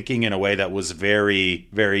was thinking in a way that was very,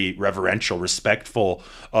 very reverential, respectful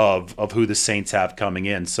of who the Saints have coming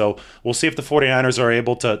in. So we'll see if the 49ers are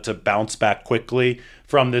able to bounce back quickly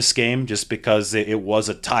from this game, just because it was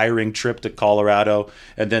a tiring trip to Colorado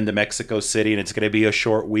and then to Mexico City, and it's going to be a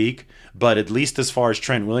short week. But at least as far as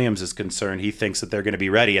Trent Williams is concerned, he thinks that they're going to be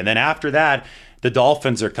ready. And then after that, the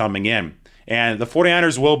Dolphins are coming in. And the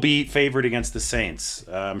 49ers will be favored against the Saints.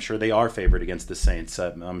 I'm sure they are favored against the Saints.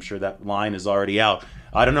 I'm sure that line is already out.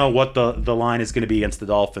 I don't know what the line is going to be against the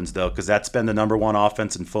Dolphins, though, because that's been the number 1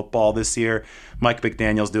 offense in football this year. Mike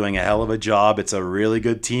McDaniel's doing a hell of a job. It's a really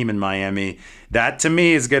good team in Miami. That, to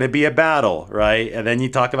me, is going to be a battle, right? And then you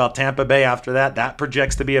talk about Tampa Bay after that. That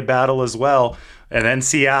projects to be a battle as well. And then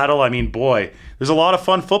Seattle. I mean, boy, there's a lot of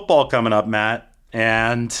fun football coming up, Matt.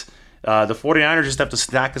 And the 49ers just have to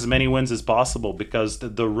stack as many wins as possible because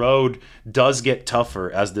the road does get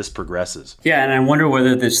tougher as this progresses. Yeah, and I wonder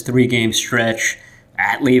whether this 3-game stretch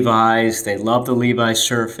at Levi's, they love the Levi's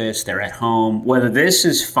surface, they're at home, whether this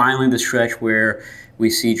is finally the stretch where we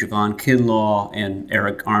see Javon Kinlaw and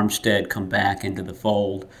Eric Armstead come back into the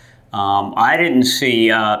fold. I didn't see,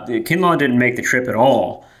 Kinlaw didn't make the trip at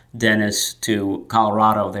all, Dennis, to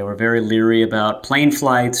Colorado. They were very leery about plane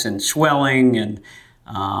flights and swelling and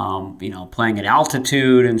playing at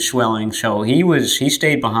altitude and swelling. So he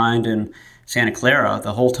stayed behind in Santa Clara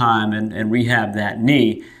the whole time and rehabbed that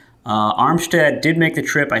knee. Armstead did make the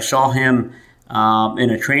trip. I saw him in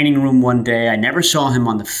a training room one day. I never saw him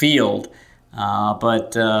on the field,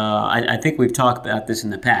 but I think we've talked about this in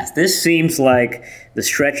the past. This seems like the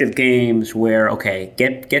stretch of games where, okay,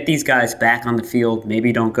 get these guys back on the field.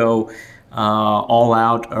 Maybe don't go all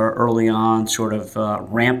out or early on, sort of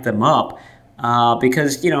ramp them up.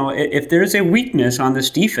 Because, if there's a weakness on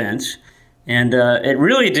this defense, and it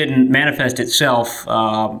really didn't manifest itself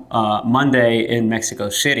Monday in Mexico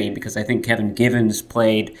City, because I think Kevin Givens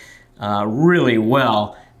played really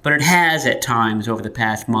well. but it has at times over the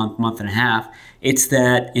past month and a half. It's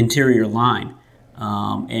that interior line.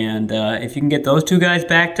 If you can get those two guys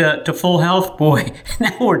back to full health, boy,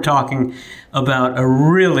 now we're talking about a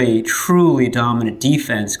really, truly dominant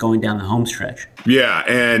defense going down the home stretch. Yeah,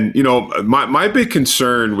 and, my big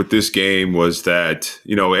concern with this game was that,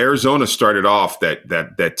 Arizona started off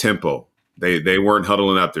that tempo. They weren't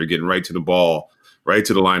huddling up. They're getting right to the ball, right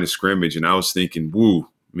to the line of scrimmage. And I was thinking,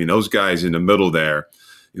 those guys in the middle there,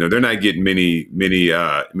 they're not getting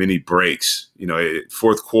many breaks.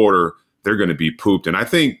 Fourth quarter, they're going to be pooped. And I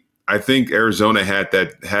think Arizona had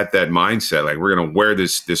that mindset, like we're going to wear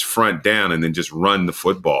this front down and then just run the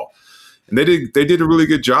football. And they did a really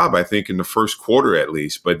good job, I think, in the first quarter at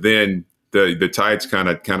least. But then the tides kind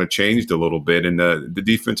of changed a little bit, and the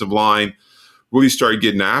defensive line really started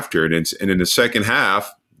getting after it. And in the second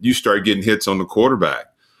half, you started getting hits on the quarterback.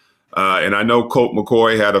 And I know Colt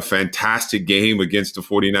McCoy had a fantastic game against the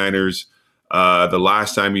 49ers the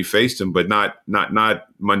last time he faced him, but not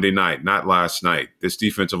Monday night, not last night. This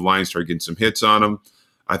defensive line started getting some hits on him.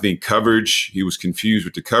 I think coverage, he was confused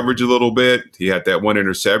with the coverage a little bit. He had that one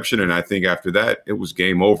interception, and I think after that, it was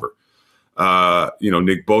game over.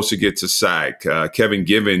 Nick Bosa gets a sack. Kevin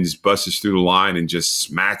Givens busts through the line and just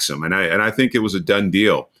smacks him. And I think it was a done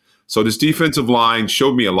deal. So this defensive line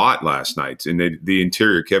showed me a lot last night. And the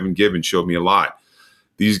interior, Kevin Givens, showed me a lot.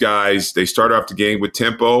 These guys, they started off the game with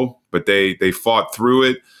tempo, but they fought through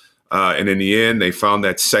it. And in the end, they found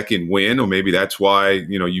that second win, or maybe that's why,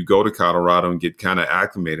 you go to Colorado and get kind of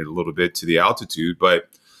acclimated a little bit to the altitude. But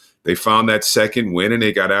they found that second win, and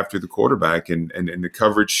they got after the quarterback, and the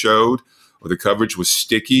coverage showed, or the coverage was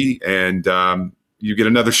sticky, and you get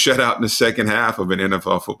another shutout in the second half of an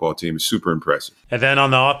NFL football team. It's super impressive. And then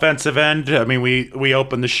on the offensive end, we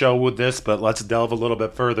opened the show with this, but let's delve a little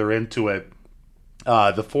bit further into it.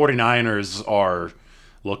 The 49ers are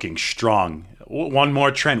looking strong. One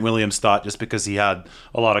more Trent Williams thought, just because he had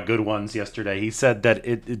a lot of good ones yesterday. He said that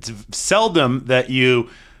it's seldom that you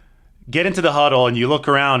get into the huddle and you look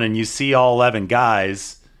around and you see all 11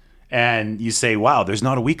 guys and you say, wow, there's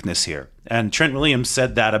not a weakness here. And Trent Williams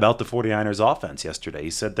said that about the 49ers offense yesterday.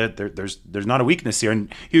 He said that there's not a weakness here.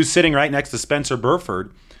 And he was sitting right next to Spencer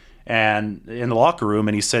Burford and in the locker room,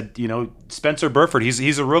 and he said, Spencer Burford,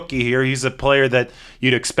 he's a rookie here. He's a player that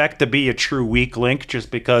you'd expect to be a true weak link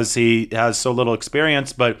just because he has so little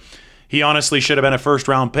experience, but he honestly should have been a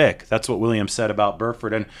first-round pick. That's what Williams said about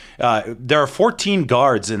Burford. And there are 14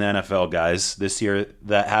 guards in the NFL, guys, this year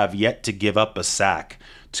that have yet to give up a sack.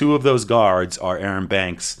 2 of those guards are Aaron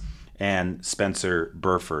Banks and Spencer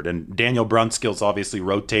Burford. And Daniel Brunskill's obviously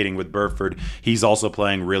rotating with Burford. He's also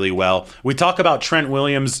playing really well. We talk about Trent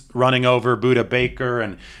Williams running over Budda Baker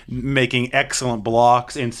and making excellent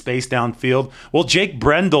blocks in space downfield. Well, Jake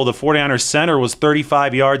Brendel, the 49ers center, was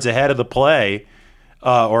 35 yards ahead of the play,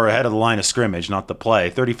 or ahead of the line of scrimmage, not the play,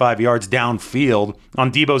 35 yards downfield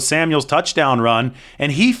on Deebo Samuel's touchdown run,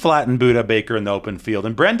 and he flattened Budda Baker in the open field.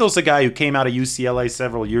 And Brendel's a guy who came out of UCLA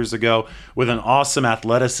several years ago with an awesome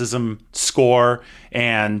athleticism score,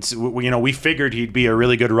 and we figured he'd be a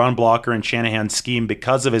really good run blocker in Shanahan's scheme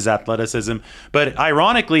because of his athleticism. But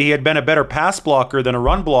ironically, he had been a better pass blocker than a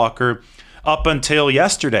run blocker up until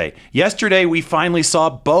yesterday. Yesterday, we finally saw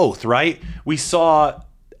both, right? We saw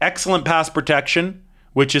excellent pass protection,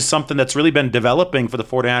 which is something that's really been developing for the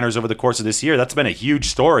 49ers over the course of this year. That's been a huge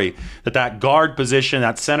story, that guard position,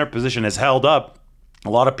 that center position has held up. A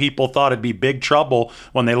lot of people thought it'd be big trouble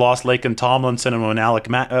when they lost Laken Tomlinson and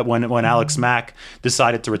when Alex Mack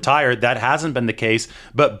decided to retire. That hasn't been the case.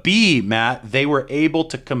 But Matt, they were able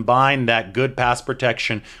to combine that good pass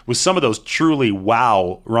protection with some of those truly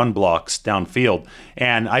wow run blocks downfield.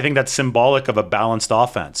 And I think that's symbolic of a balanced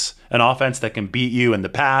offense, an offense that can beat you in the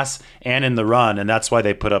pass and in the run, and that's why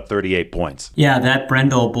they put up 38 points. Yeah, that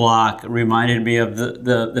Brendel block reminded me of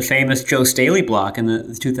the famous Joe Staley block in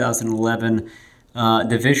the 2011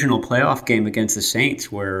 divisional playoff game against the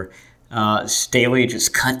Saints, where Staley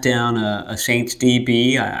just cut down a Saints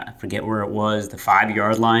DB, I forget where it was, the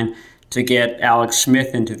 5-yard line, to get Alex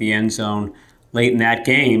Smith into the end zone late in that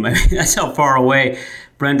game. I mean, that's how far away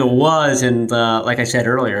Brendel was. And like I said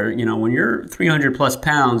earlier, when you're 300 plus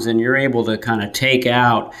pounds and you're able to kind of take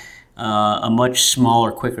out a much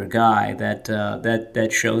smaller, quicker guy, that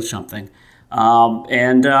shows something.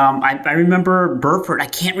 I remember Burford. I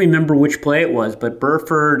can't remember which play it was, but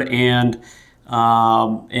Burford and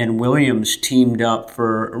Williams teamed up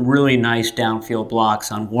for really nice downfield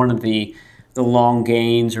blocks on one of the long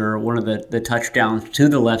gains or one of the touchdowns to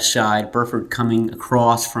the left side. Burford coming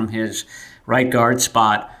across from his right guard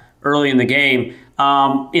spot early in the game.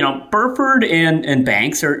 Burford and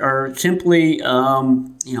Banks are simply,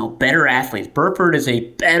 better athletes. Burford is a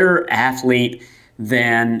better athlete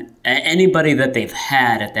than anybody that they've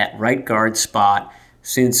had at that right guard spot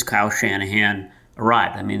since Kyle Shanahan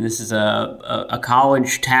arrived. I mean, this is a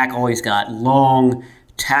college tackle. He's got long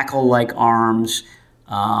tackle-like arms.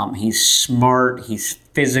 He's smart. He's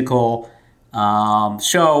physical. I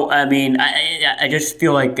just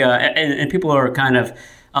feel like, and people are kind of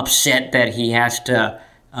upset that he has to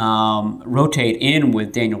rotate in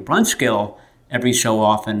with Daniel Brunskill every so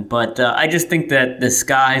often. But I just think that the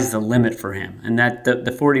sky's the limit for him, and that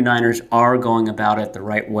the 49ers are going about it the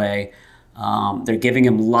right way. They're giving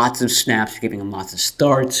him lots of snaps, giving him lots of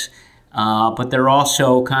starts, but they're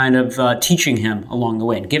also kind of teaching him along the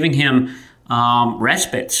way and giving him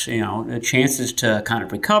respites, chances to kind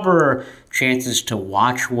of recover, chances to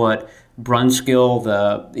watch what Brunskill,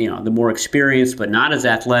 the more experienced but not as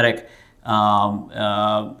athletic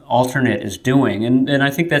alternate is doing. And I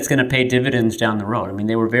think that's going to pay dividends down the road. I mean,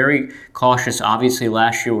 they were very cautious, obviously,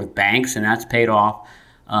 last year with Banks, and that's paid off.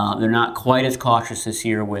 They're not quite as cautious this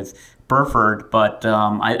year with Burford, but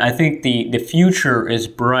I think the future is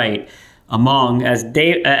bright among, as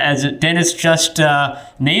Dennis just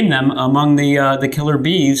named them, among the killer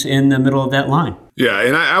bees in the middle of that line. Yeah,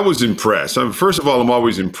 and I was impressed. First of all, I'm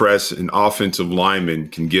always impressed an offensive lineman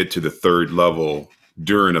can get to the third level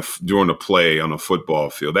during a play on a football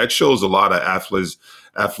field. That shows a lot of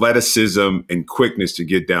athleticism and quickness to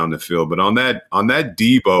get down the field. But on that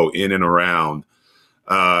Debo in and around,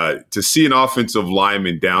 to see an offensive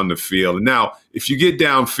lineman down the field. And now, if you get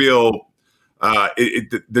downfield,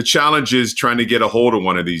 the challenge is trying to get a hold of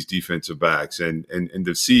one of these defensive backs and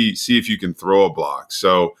to see if you can throw a block.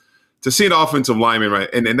 So to see an offensive lineman, right,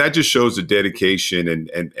 and that just shows the dedication and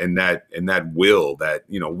that will that,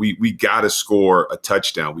 we got to score a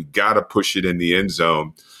touchdown. We got to push it in the end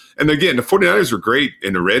zone. And again, the 49ers were great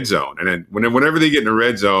in the red zone. And then whenever they get in the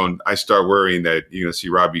red zone, I start worrying that you're going to see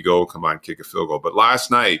Robbie Gould come out and kick a field goal. But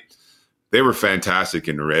last night, they were fantastic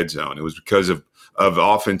in the red zone. It was because of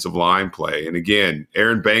offensive line play. And again,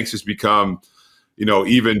 Aaron Banks has become,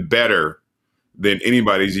 even better than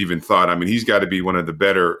anybody's even thought. I mean, he's got to be one of the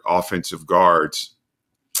better offensive guards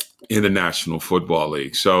in the National Football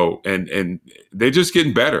League. So, and they're just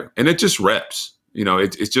getting better. And it just reps.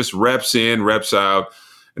 It's just reps in, reps out.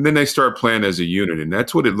 And then they start playing as a unit. And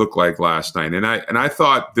that's what it looked like last night. And I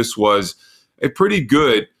thought this was a pretty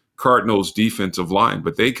good Cardinals defensive line,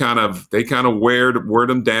 but they kind of wore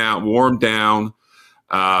them down.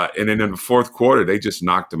 And then in the fourth quarter, they just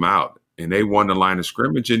knocked them out. And they won the line of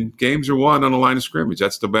scrimmage, and games are won on the line of scrimmage.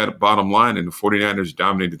 That's the bottom line, and the 49ers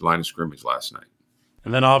dominated the line of scrimmage last night.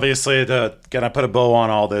 And then obviously, can I put a bow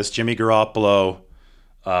on all this? Jimmy Garoppolo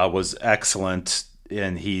was excellent,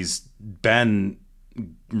 and he's been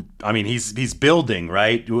he's building,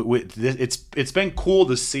 right? It's been cool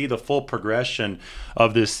to see the full progression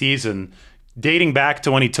of this season. Dating back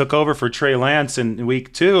to when he took over for Trey Lance in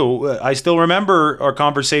week 2, I still remember our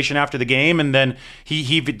conversation after the game, and then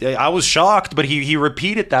I was shocked, but he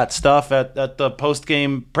repeated that stuff at the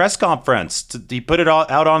post-game press conference. He put it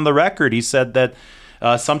out on the record. He said that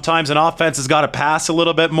sometimes an offense has got to pass a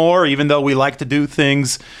little bit more, even though we like to do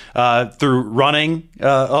things through running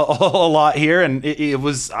a lot here. And it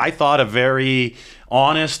was, I thought, a very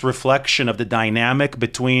honest reflection of the dynamic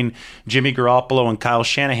between Jimmy Garoppolo and Kyle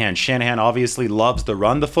Shanahan. Shanahan obviously loves to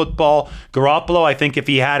run the football. Garoppolo, I think if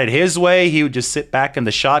he had it his way, he would just sit back in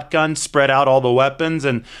the shotgun, spread out all the weapons,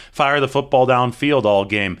 and fire the football downfield all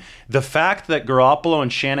game. The fact that Garoppolo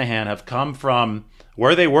and Shanahan have come from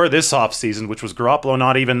where they were this offseason, which was Garoppolo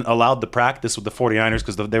not even allowed to practice with the 49ers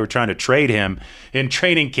because they were trying to trade him in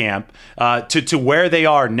training camp, to where they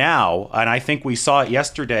are now. And I think we saw it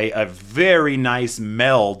yesterday, a very nice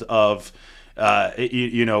meld of,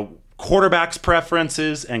 quarterbacks'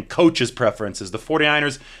 preferences and coaches' preferences. The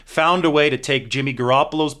 49ers found a way to take Jimmy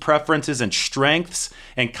Garoppolo's preferences and strengths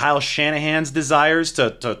and Kyle Shanahan's desires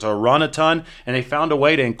to run a ton, and they found a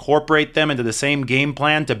way to incorporate them into the same game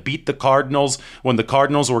plan to beat the Cardinals when the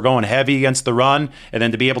Cardinals were going heavy against the run, and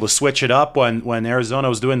then to be able to switch it up when Arizona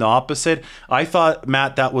was doing the opposite. I thought,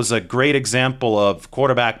 Matt, that was a great example of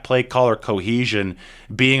quarterback play caller cohesion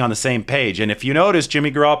being on the same page. And if you notice,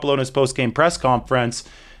 Jimmy Garoppolo in his post-game press conference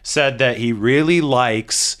said that he really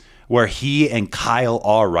likes where he and Kyle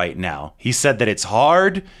are right now. He said that it's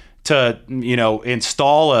hard to,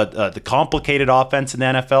 install the complicated offense in the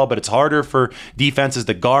NFL, but it's harder for defenses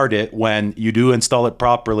to guard it when you do install it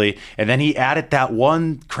properly. And then he added that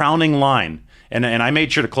one crowning line, And I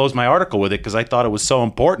made sure to close my article with it because I thought it was so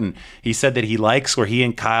important. He said that he likes where he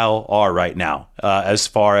and Kyle are right now as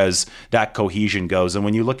far as that cohesion goes. And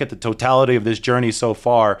when you look at the totality of this journey so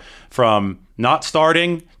far, from not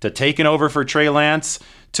starting to taking over for Trey Lance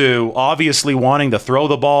to obviously wanting to throw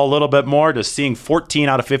the ball a little bit more, to seeing 14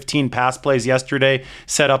 out of 15 pass plays yesterday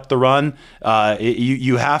set up the run,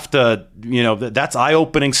 you have to, that's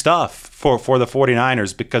eye-opening stuff for the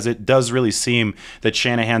 49ers, because it does really seem that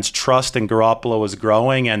Shanahan's trust in Garoppolo is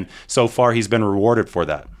growing, and so far he's been rewarded for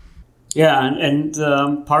that. Yeah, and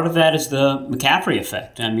part of that is the McCaffrey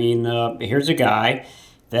effect. I mean, here's a guy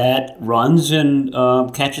that runs and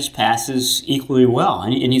catches passes equally well,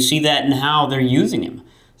 and you see that in how they're using him.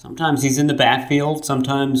 Sometimes he's in the backfield.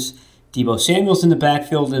 Sometimes Deebo Samuel's in the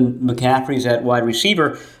backfield and McCaffrey's at wide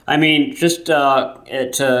receiver. I mean, just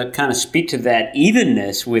to kind of speak to that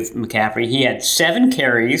evenness with McCaffrey, he had 7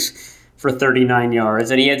 carries for 39 yards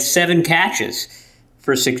and he had 7 catches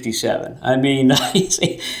for 67. I mean,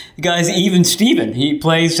 the guy's even Steven. He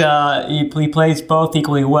plays he plays both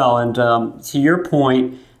equally well. And to your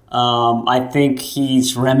point, I think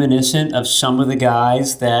he's reminiscent of some of the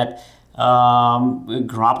guys that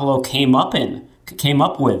Garoppolo came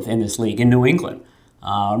up with in this league in New England.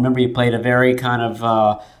 Remember, he played a very kind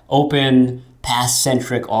of open,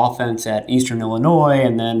 pass-centric offense at Eastern Illinois,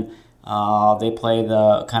 and then they play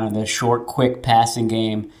the kind of the short, quick passing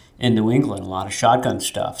game in New England, a lot of shotgun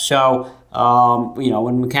stuff. So,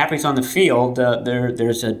 when McCaffrey's on the field,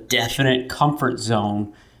 there's a definite comfort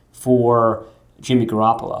zone for Jimmy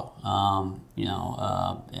Garoppolo.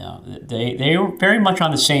 They were very much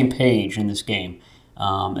on the same page in this game,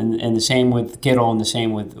 and the same with Kittle and the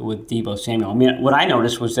same with Deebo Samuel. I mean, what I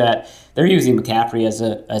noticed was that they're using McCaffrey as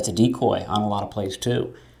a decoy on a lot of plays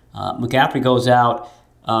too. McCaffrey goes out,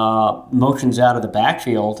 motions out of the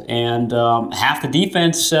backfield, and half the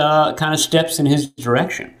defense kind of steps in his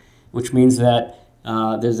direction, which means that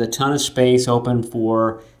there's a ton of space open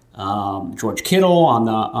for George Kittle on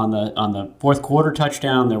the fourth quarter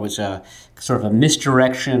touchdown. There was a sort of a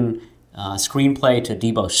misdirection screenplay to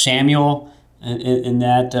Deebo Samuel in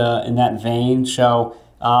that vein. So,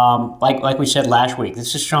 like we said last week,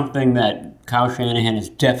 this is something that Kyle Shanahan is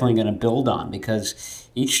definitely going to build on, because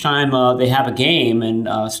each time they have a game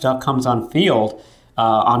and stuff comes on film,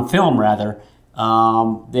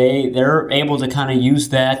 they're able to kind of use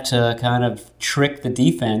that to kind of trick the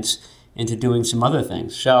defense into doing some other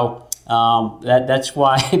things. So that's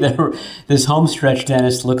why this home stretch,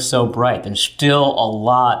 Dennis, looks so bright. There's still a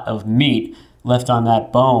lot of meat left on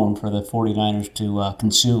that bone for the 49ers to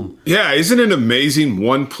consume. Yeah, isn't it amazing?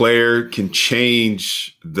 One player can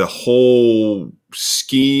change the whole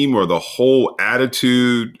scheme or the whole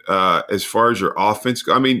attitude as far as your offense.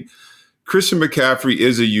 I mean, Christian McCaffrey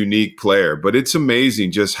is a unique player, but it's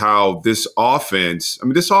amazing just how this offense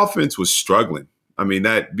was struggling. I mean,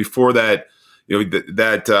 that before that,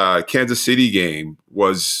 that Kansas City game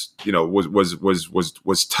was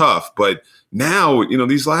tough. But now,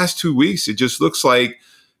 these last 2 weeks, it just looks like,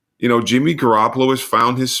 Jimmy Garoppolo has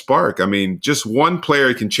found his spark. I mean, just one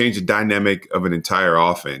player can change the dynamic of an entire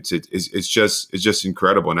offense. It's just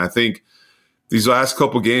incredible. And I think these last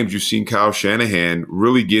couple games, you've seen Kyle Shanahan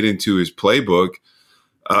really get into his playbook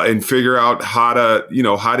and figure out how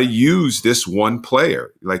to use this one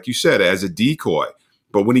player, like you said, as a decoy.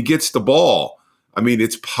 But when he gets the ball, I mean,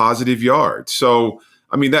 it's positive yards. So,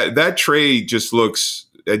 I mean, that trade just looks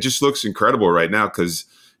incredible right now, because,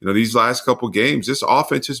 these last couple games, this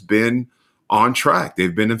offense has been on track.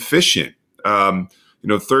 They've been efficient.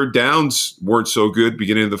 Third downs weren't so good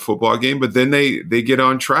beginning of the football game, but then they get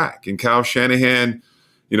on track. And Kyle Shanahan,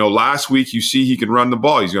 last week you see he can run the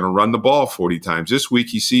ball. He's going to run the ball 40 times. This week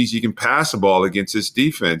he sees he can pass the ball against this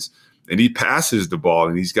defense, and he passes the ball,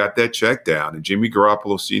 and he's got that check down. And Jimmy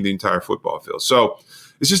Garoppolo seeing the entire football field. So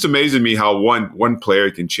it's just amazing to me how one player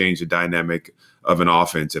can change the dynamic of an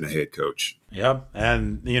offense and a head coach. Yeah,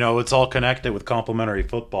 and it's all connected with complementary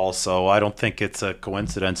football, so I don't think it's a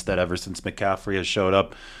coincidence that ever since McCaffrey has showed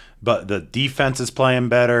up, but the defense is playing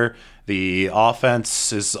better. The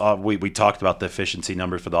offense is, we talked about the efficiency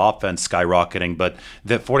numbers for the offense skyrocketing, but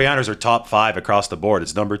the 49ers are top 5 across the board.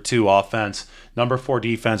 It's number 2 offense, number 4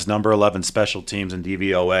 defense, number 11 special teams and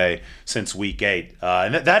DVOA since week 8.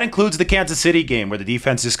 And that includes the Kansas City game where the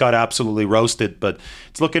defense just got absolutely roasted, but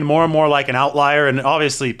it's looking more and more like an outlier. And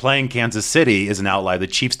obviously playing Kansas City is an outlier. The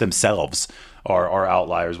Chiefs themselves are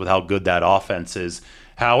outliers with how good that offense is.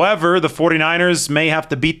 However, the 49ers may have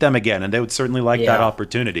to beat them again, and they would certainly like that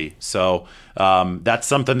opportunity. So that's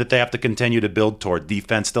something that they have to continue to build toward.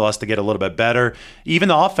 Defense still has to get a little bit better. Even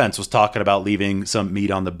the offense was talking about leaving some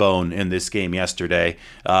meat on the bone in this game yesterday.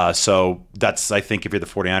 So that's, I think, if you're the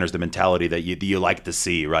 49ers, the mentality that you like to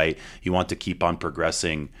see, right? You want to keep on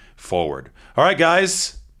progressing forward. All right,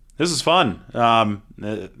 guys. This is fun.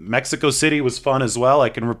 Mexico City was fun as well. I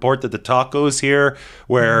can report that the tacos here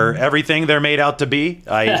were everything they're made out to be.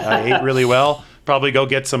 I ate really well. Probably go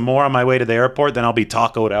get some more on my way to the airport. Then I'll be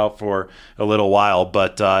tacoed out for a little while.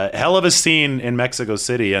 But hell of a scene in Mexico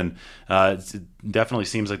City. And it definitely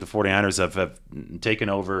seems like the 49ers have taken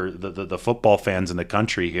over the football fans in the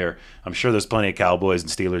country here. I'm sure there's plenty of Cowboys and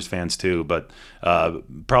Steelers fans too. But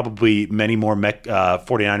probably many more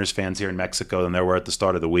 49ers fans here in Mexico than there were at the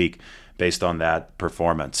start of the week based on that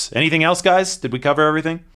performance. Anything else, guys? Did we cover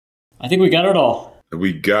everything? I think we got it all.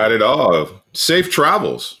 We got it all. Safe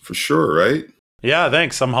travels, for sure, right? Yeah,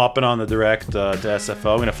 thanks. I'm hopping on the direct to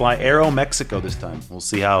SFO. I'm going to fly Aero Mexico this time. We'll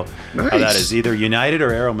see how that is. Either United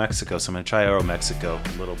or Aero Mexico. So I'm going to try Aero Mexico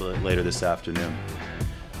a little bit later this afternoon.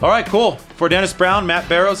 All right, cool. For Dennis Brown, Matt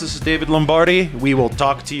Barrows, this is David Lombardi. We will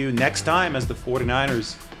talk to you next time as the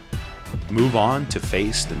 49ers move on to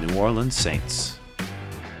face the New Orleans Saints.